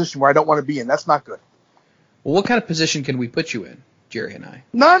fucking position where I don't want to be in, that's not good. Well, what kind of position can we put you in, Jerry and I?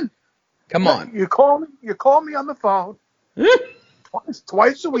 None. Come on. You call me on the phone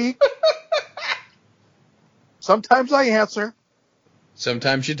twice a week. Sometimes I answer.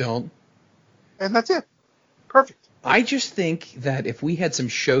 Sometimes you don't. And that's it. Perfect. I just think that if we had some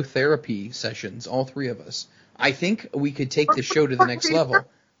show therapy sessions, all three of us, I think we could take the show to the next level.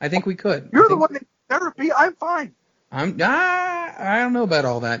 I think we could. You're the one in therapy. I'm fine. I don't know about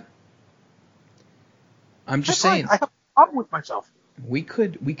all that. I'm just saying. I have a problem with myself. We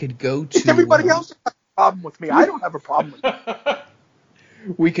could go to. Everybody else has a problem with me. I don't have a problem with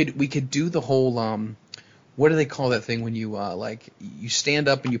you. We could do the whole what do they call that thing when you you stand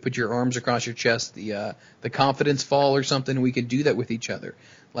up and you put your arms across your chest, the confidence fall or something? We could do that with each other.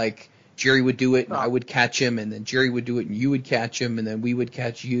 Like Jerry would do it and I would catch him, and then Jerry would do it and you would catch him, and then we would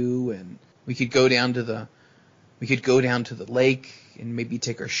catch you, and we could go down to the lake and maybe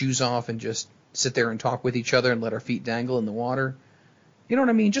take our shoes off and just sit there and talk with each other and let our feet dangle in the water. You know what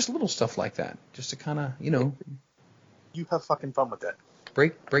I mean? Just little stuff like that, just to kind of, You have fucking fun with that.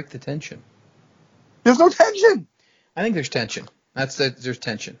 break the tension. There's no tension. I think there's tension. There's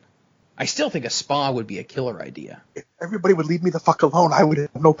tension. I still think a spa would be a killer idea. If everybody would leave me the fuck alone, I would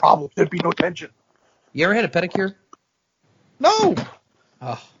have no problem. There'd be no tension. You ever had a pedicure? No.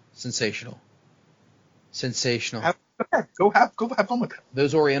 Oh, sensational. Sensational. Go have fun with it.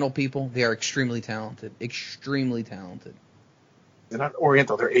 Those Oriental people, they are extremely talented. Extremely talented. They're not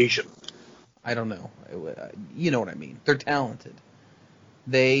Oriental. They're Asian. I don't know. You know what I mean. They're talented.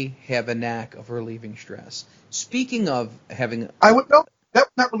 They have a knack of relieving stress. Speaking of having... I would know. That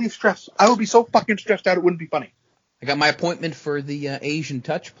would not relieve stress. I would be so fucking stressed out it wouldn't be funny. I got my appointment for the Asian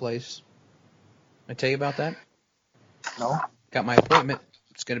Touch place. I tell you about that? No. Got my appointment.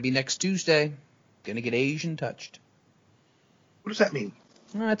 It's going to be next Tuesday. Going to get Asian touched. What does that mean?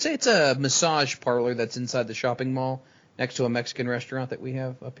 I'd say it's a massage parlor that's inside the shopping mall next to a Mexican restaurant that we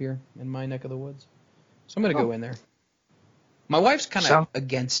have up here in my neck of the woods. So I'm going to go in there. My wife's kind of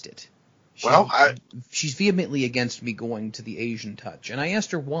against it. She's vehemently against me going to the Asian Touch. And I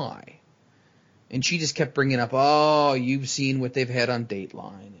asked her why. And she just kept bringing up, oh, you've seen what they've had on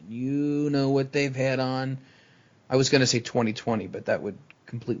Dateline. And you know what they've had on... I was going to say 2020, but that would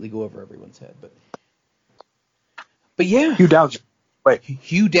completely go over everyone's head. But yeah. Hugh Downs. Wait.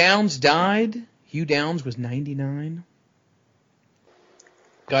 Hugh Downs died. Hugh Downs was 99.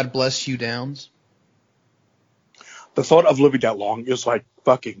 God bless Hugh Downs. The thought of living that long is like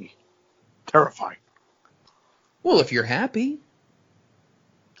fucking terrifying. Well, if you're happy.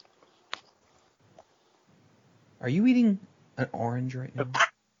 Are you eating an orange right now?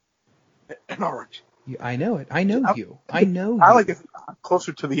 An orange. I know it. I know you. I know you. I like it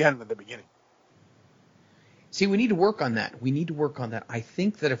closer to the end than the beginning. See, we need to work on that. I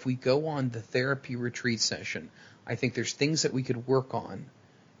think that if we go on the therapy retreat session, I think there's things that we could work on.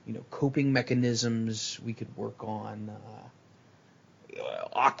 Coping mechanisms. We could work on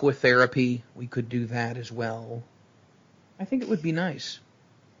aqua therapy. We could do that as well. I think it would be nice.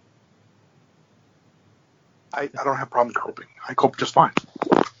 I don't have problems coping. I cope just fine.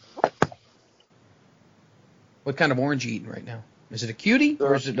 What kind of orange are you eating right now? Is it a cutie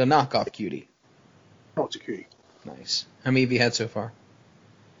or is it a knockoff cutie? No, it's a cutie. Nice. How many have you had so far?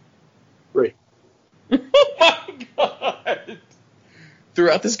 3. Oh my God!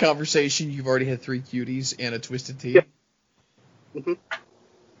 Throughout this conversation, you've already had 3 cuties and a twisted tea? Yeah. Mm-hmm.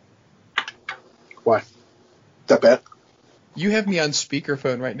 Why? Is that bad? You have me on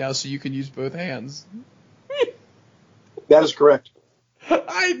speakerphone right now, so you can use both hands. That is correct.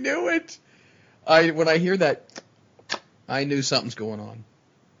 I knew it. When I hear that, I knew something's going on.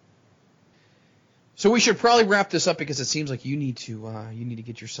 So we should probably wrap this up because it seems like you need to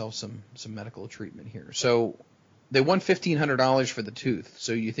get yourself some medical treatment here. So they won $1,500 for the tooth.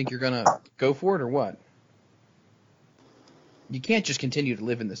 So you think you're gonna go for it or what? You can't just continue to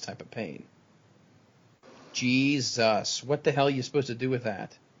live in this type of pain. Jesus, what the hell are you supposed to do with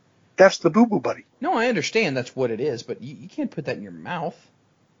that? That's the boo-boo buddy. No, I understand that's what it is, but you can't put that in your mouth.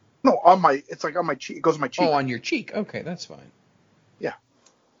 No, it's like on my cheek. It goes on my cheek. Oh, on your cheek. Okay, that's fine. Yeah.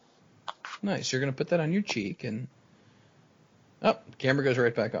 Nice. You're going to put that on your cheek and... Oh, the camera goes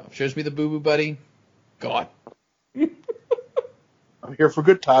right back off. Shows me the boo-boo buddy. Gone. I'm here for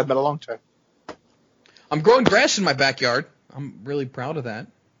good, Todd. Not a long time. I'm growing grass in my backyard. I'm really proud of that.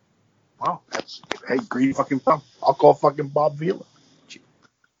 Wow. Hey, greedy fucking thumb. I'll call fucking Bob Vila.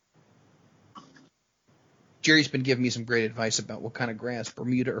 Jerry's been giving me some great advice about what kind of grass,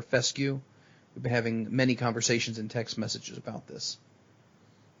 Bermuda or fescue. We've been having many conversations and text messages about this.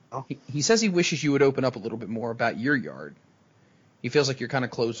 Oh. He says he wishes you would open up a little bit more about your yard. He feels like you're kind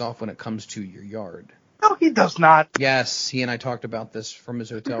of closed off when it comes to your yard. No, he does not. Yes, he and I talked about this from his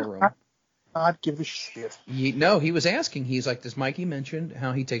hotel room. Not give a shit. No, he was asking. He's like, does Mikey mention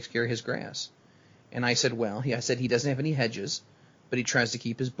how he takes care of his grass? And I said, well, I said he doesn't have any hedges, but he tries to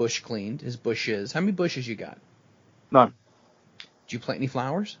keep his bush cleaned, his bushes. How many bushes you got? None. Did you plant any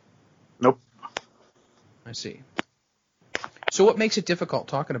flowers? Nope. I see. So what makes it difficult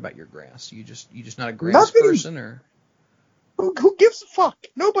talking about your grass? You just not a grass Nothing. person, or? Who gives a fuck?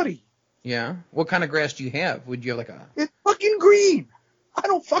 Nobody. Yeah. What kind of grass do you have? Would you have like a? It's fucking green. I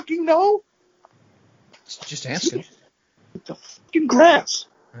don't fucking know. Just asking. It's a fucking grass.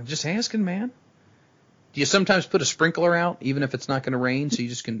 I'm just asking, man. Do you sometimes put a sprinkler out, even if it's not going to rain, so you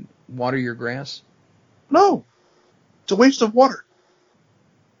just can water your grass? No. It's a waste of water.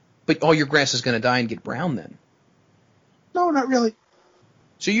 But all your grass is going to die and get brown then. No, not really.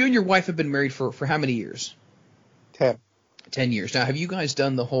 So you and your wife have been married for how many years? 10. 10 years. Now, have you guys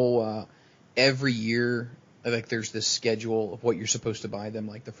done the whole every year, like there's this schedule of what you're supposed to buy them?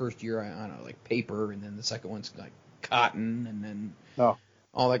 Like the first year, I don't know, like paper, and then the second one's like cotton, and then No.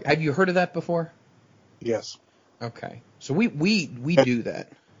 all like. Have you heard of that before? Yes. Okay. So we do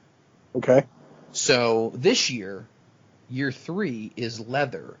that. Okay. So this year, year 3 is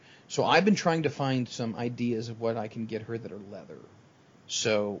leather. So I've been trying to find some ideas of what I can get her that are leather.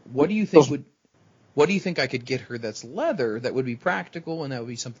 So what do you think I could get her that's leather that would be practical and that would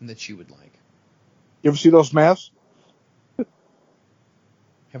be something that she would like? You ever see those masks?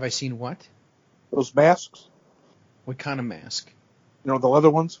 Have I seen what? Those masks? What kind of mask? You know, the leather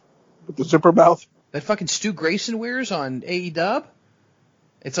ones? With the zipper mouth? That fucking Stu Grayson wears on AEW?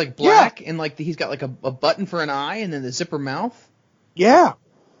 It's like black and like he's got like a button for an eye and then the zipper mouth? Yeah.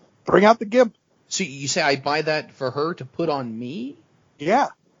 Bring out the gimp. So you say I buy that for her to put on me? Yeah.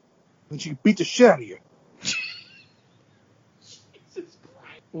 And she can beat the shit out of you.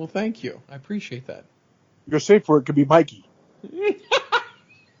 Well, thank you. I appreciate that. Your safe word could be Mikey.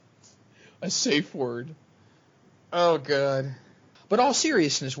 A safe word. Oh, God. But all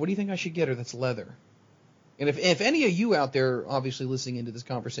seriousness, what do you think I should get her that's leather? And if any of you out there, obviously listening into this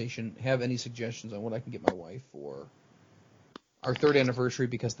conversation, have any suggestions on what I can get my wife for our 3rd anniversary,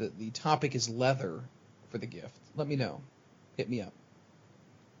 because the topic is leather for the gift, let me know. Hit me up.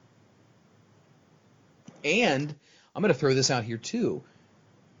 And I'm going to throw this out here, too.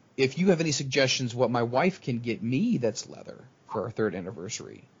 If you have any suggestions what my wife can get me that's leather for our 3rd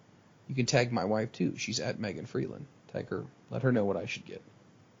anniversary, you can tag my wife, too. She's at Megan Freeland. Tag her. Let her know what I should get.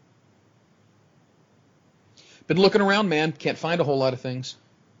 Been looking around, man. Can't find a whole lot of things.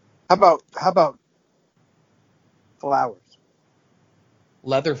 How about flowers?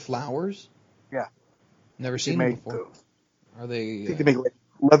 Leather flowers? Yeah. Never seen them before. Are they? I think they make like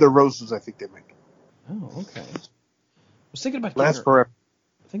leather roses. I think they make. Oh, okay. I was thinking about Last forever.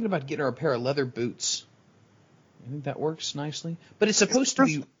 getting her a pair of leather boots. I think that works nicely. But it's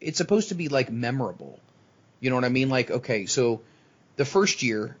supposed to be like memorable. You know what I mean? Like, okay, so the first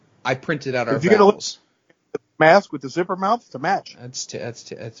year I printed out our vows. Mask with the zipper mouth to match.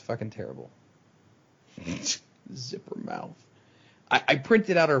 That's fucking terrible. Zipper mouth. I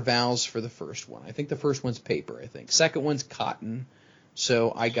printed out our vows for the first one. I think the first one's paper, I think. Second one's cotton.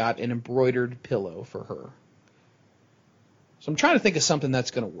 So I got an embroidered pillow for her. So I'm trying to think of something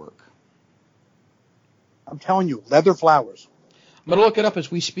that's going to work. I'm telling you, leather flowers. I'm going to look it up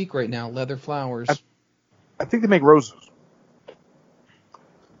as we speak right now. Leather flowers. I think they make roses.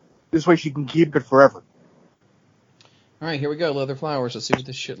 This way she can keep it forever. All right, here we go. Leather flowers. Let's see what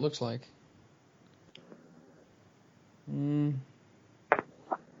this shit looks like.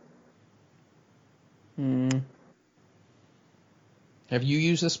 Have you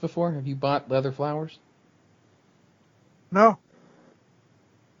used this before? Have you bought leather flowers? No.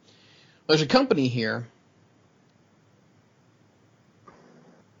 There's a company here.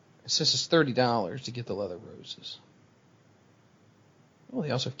 It says it's $30 to get the leather roses. Oh,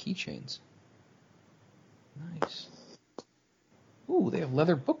 they also have keychains. Nice. Ooh, they have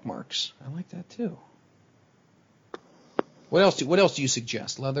leather bookmarks. I like that too. What else do you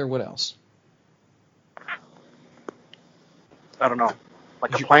suggest? Leather, what else? I don't know.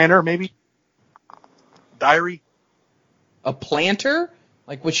 Like a planner, maybe? Diary? A planter?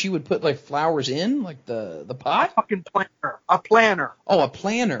 Like what she would put like flowers in? Like the pot? A fucking planner. A planner. Oh, a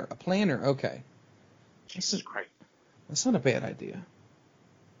planner. A planner. Okay. This is great. That's not a bad idea.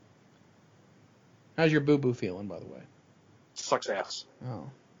 How's your boo-boo feeling, by the way? Sucks ass. Oh.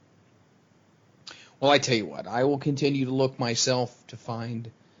 Well, I tell you what. I will continue to look myself to find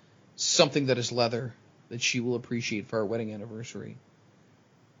something that is leather that she will appreciate for our wedding anniversary.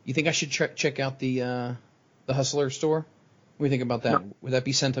 You think I should check out the Hustler store? What do you think about that? No. Would that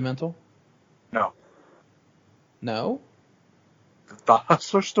be sentimental? No. No? The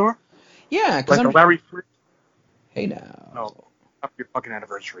Hustler store? Yeah. Like the Larry Fridge? Hey, now. No. Not your fucking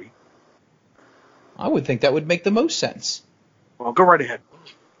anniversary. I would think that would make the most sense. Well, go right ahead.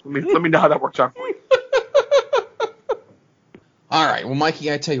 Let me know how that works out for you. All right. Well,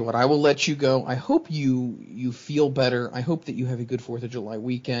 Mikey, I tell you what, I will let you go. I hope you feel better. I hope that you have a good 4th of July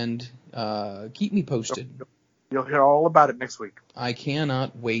weekend. Keep me posted. You'll hear all about it next week. I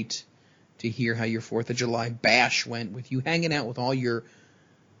cannot wait to hear how your 4th of July bash went with you hanging out with all your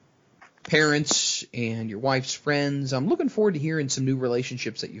parents and your wife's friends. I'm looking forward to hearing some new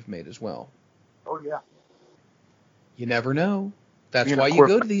relationships that you've made as well. Oh, yeah. You never know. That's why you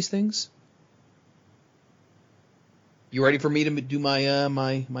go to these things. You ready for me to do my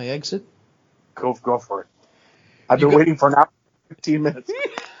my exit? Go for it. I've been waiting for an hour and 15 minutes.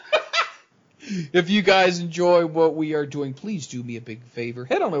 If you guys enjoy what we are doing, please do me a big favor.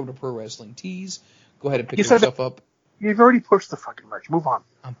 Head on over to Pro Wrestling Tees. Go ahead and pick yourself up. You've already pushed the fucking merch. Move on.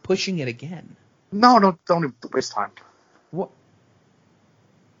 I'm pushing it again. No, don't even waste time. What?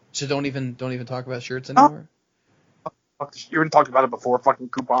 So don't even talk about shirts anymore? You already talked about it before. Fucking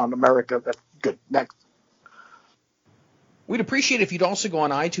Coupon America. That's good. Next. We'd appreciate it if you'd also go on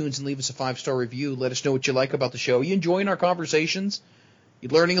iTunes and leave us a 5-star review. Let us know what you like about the show. Are you enjoying our conversations?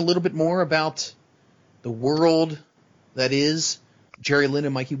 You're learning a little bit more about the world that is Jerry Lynn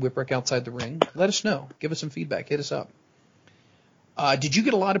and Mikey Whipwreck outside the ring? Let us know. Give us some feedback. Hit us up. Did you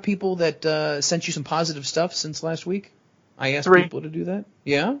get a lot of people that sent you some positive stuff since last week? I asked 3. people to do that.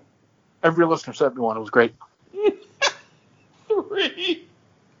 Yeah? Every listener sent me one. It was great. 3.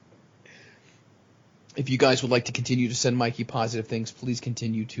 If you guys would like to continue to send Mikey positive things, please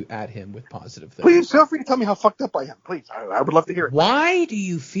continue to add him with positive things. Please feel free to tell me how fucked up I am. Please, I would love to hear it. Why do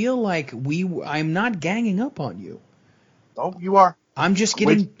you feel like I'm not ganging up on you? Oh, you are. I'm just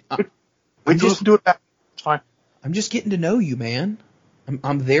getting. Wait till listen to it back. It's fine. I'm just getting to know you, man.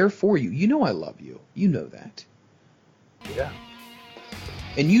 I'm there for you. You know I love you. You know that. Yeah.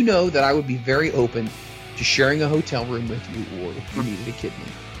 And you know that I would be very open to sharing a hotel room with you, or if you needed a kidney.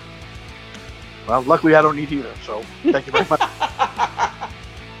 Well, luckily I don't need either, so thank you very much.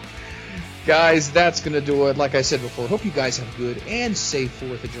 Guys, that's going to do it. Like I said before, hope you guys have a good and safe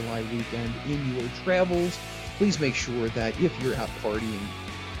 4th of July weekend in your travels. Please make sure that if you're out partying,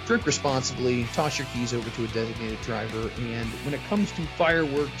 drink responsibly, toss your keys over to a designated driver, and when it comes to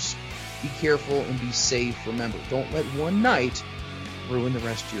fireworks, be careful and be safe. Remember, don't let one night ruin the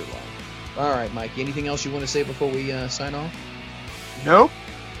rest of your life. All right, Mike, anything else you want to say before we sign off? Nope.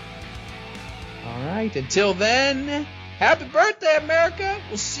 All right, until then, happy birthday, America.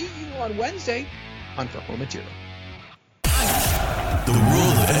 We'll see you on Wednesday on For Home Material. The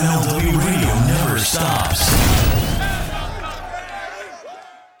world of MLW Radio never stops.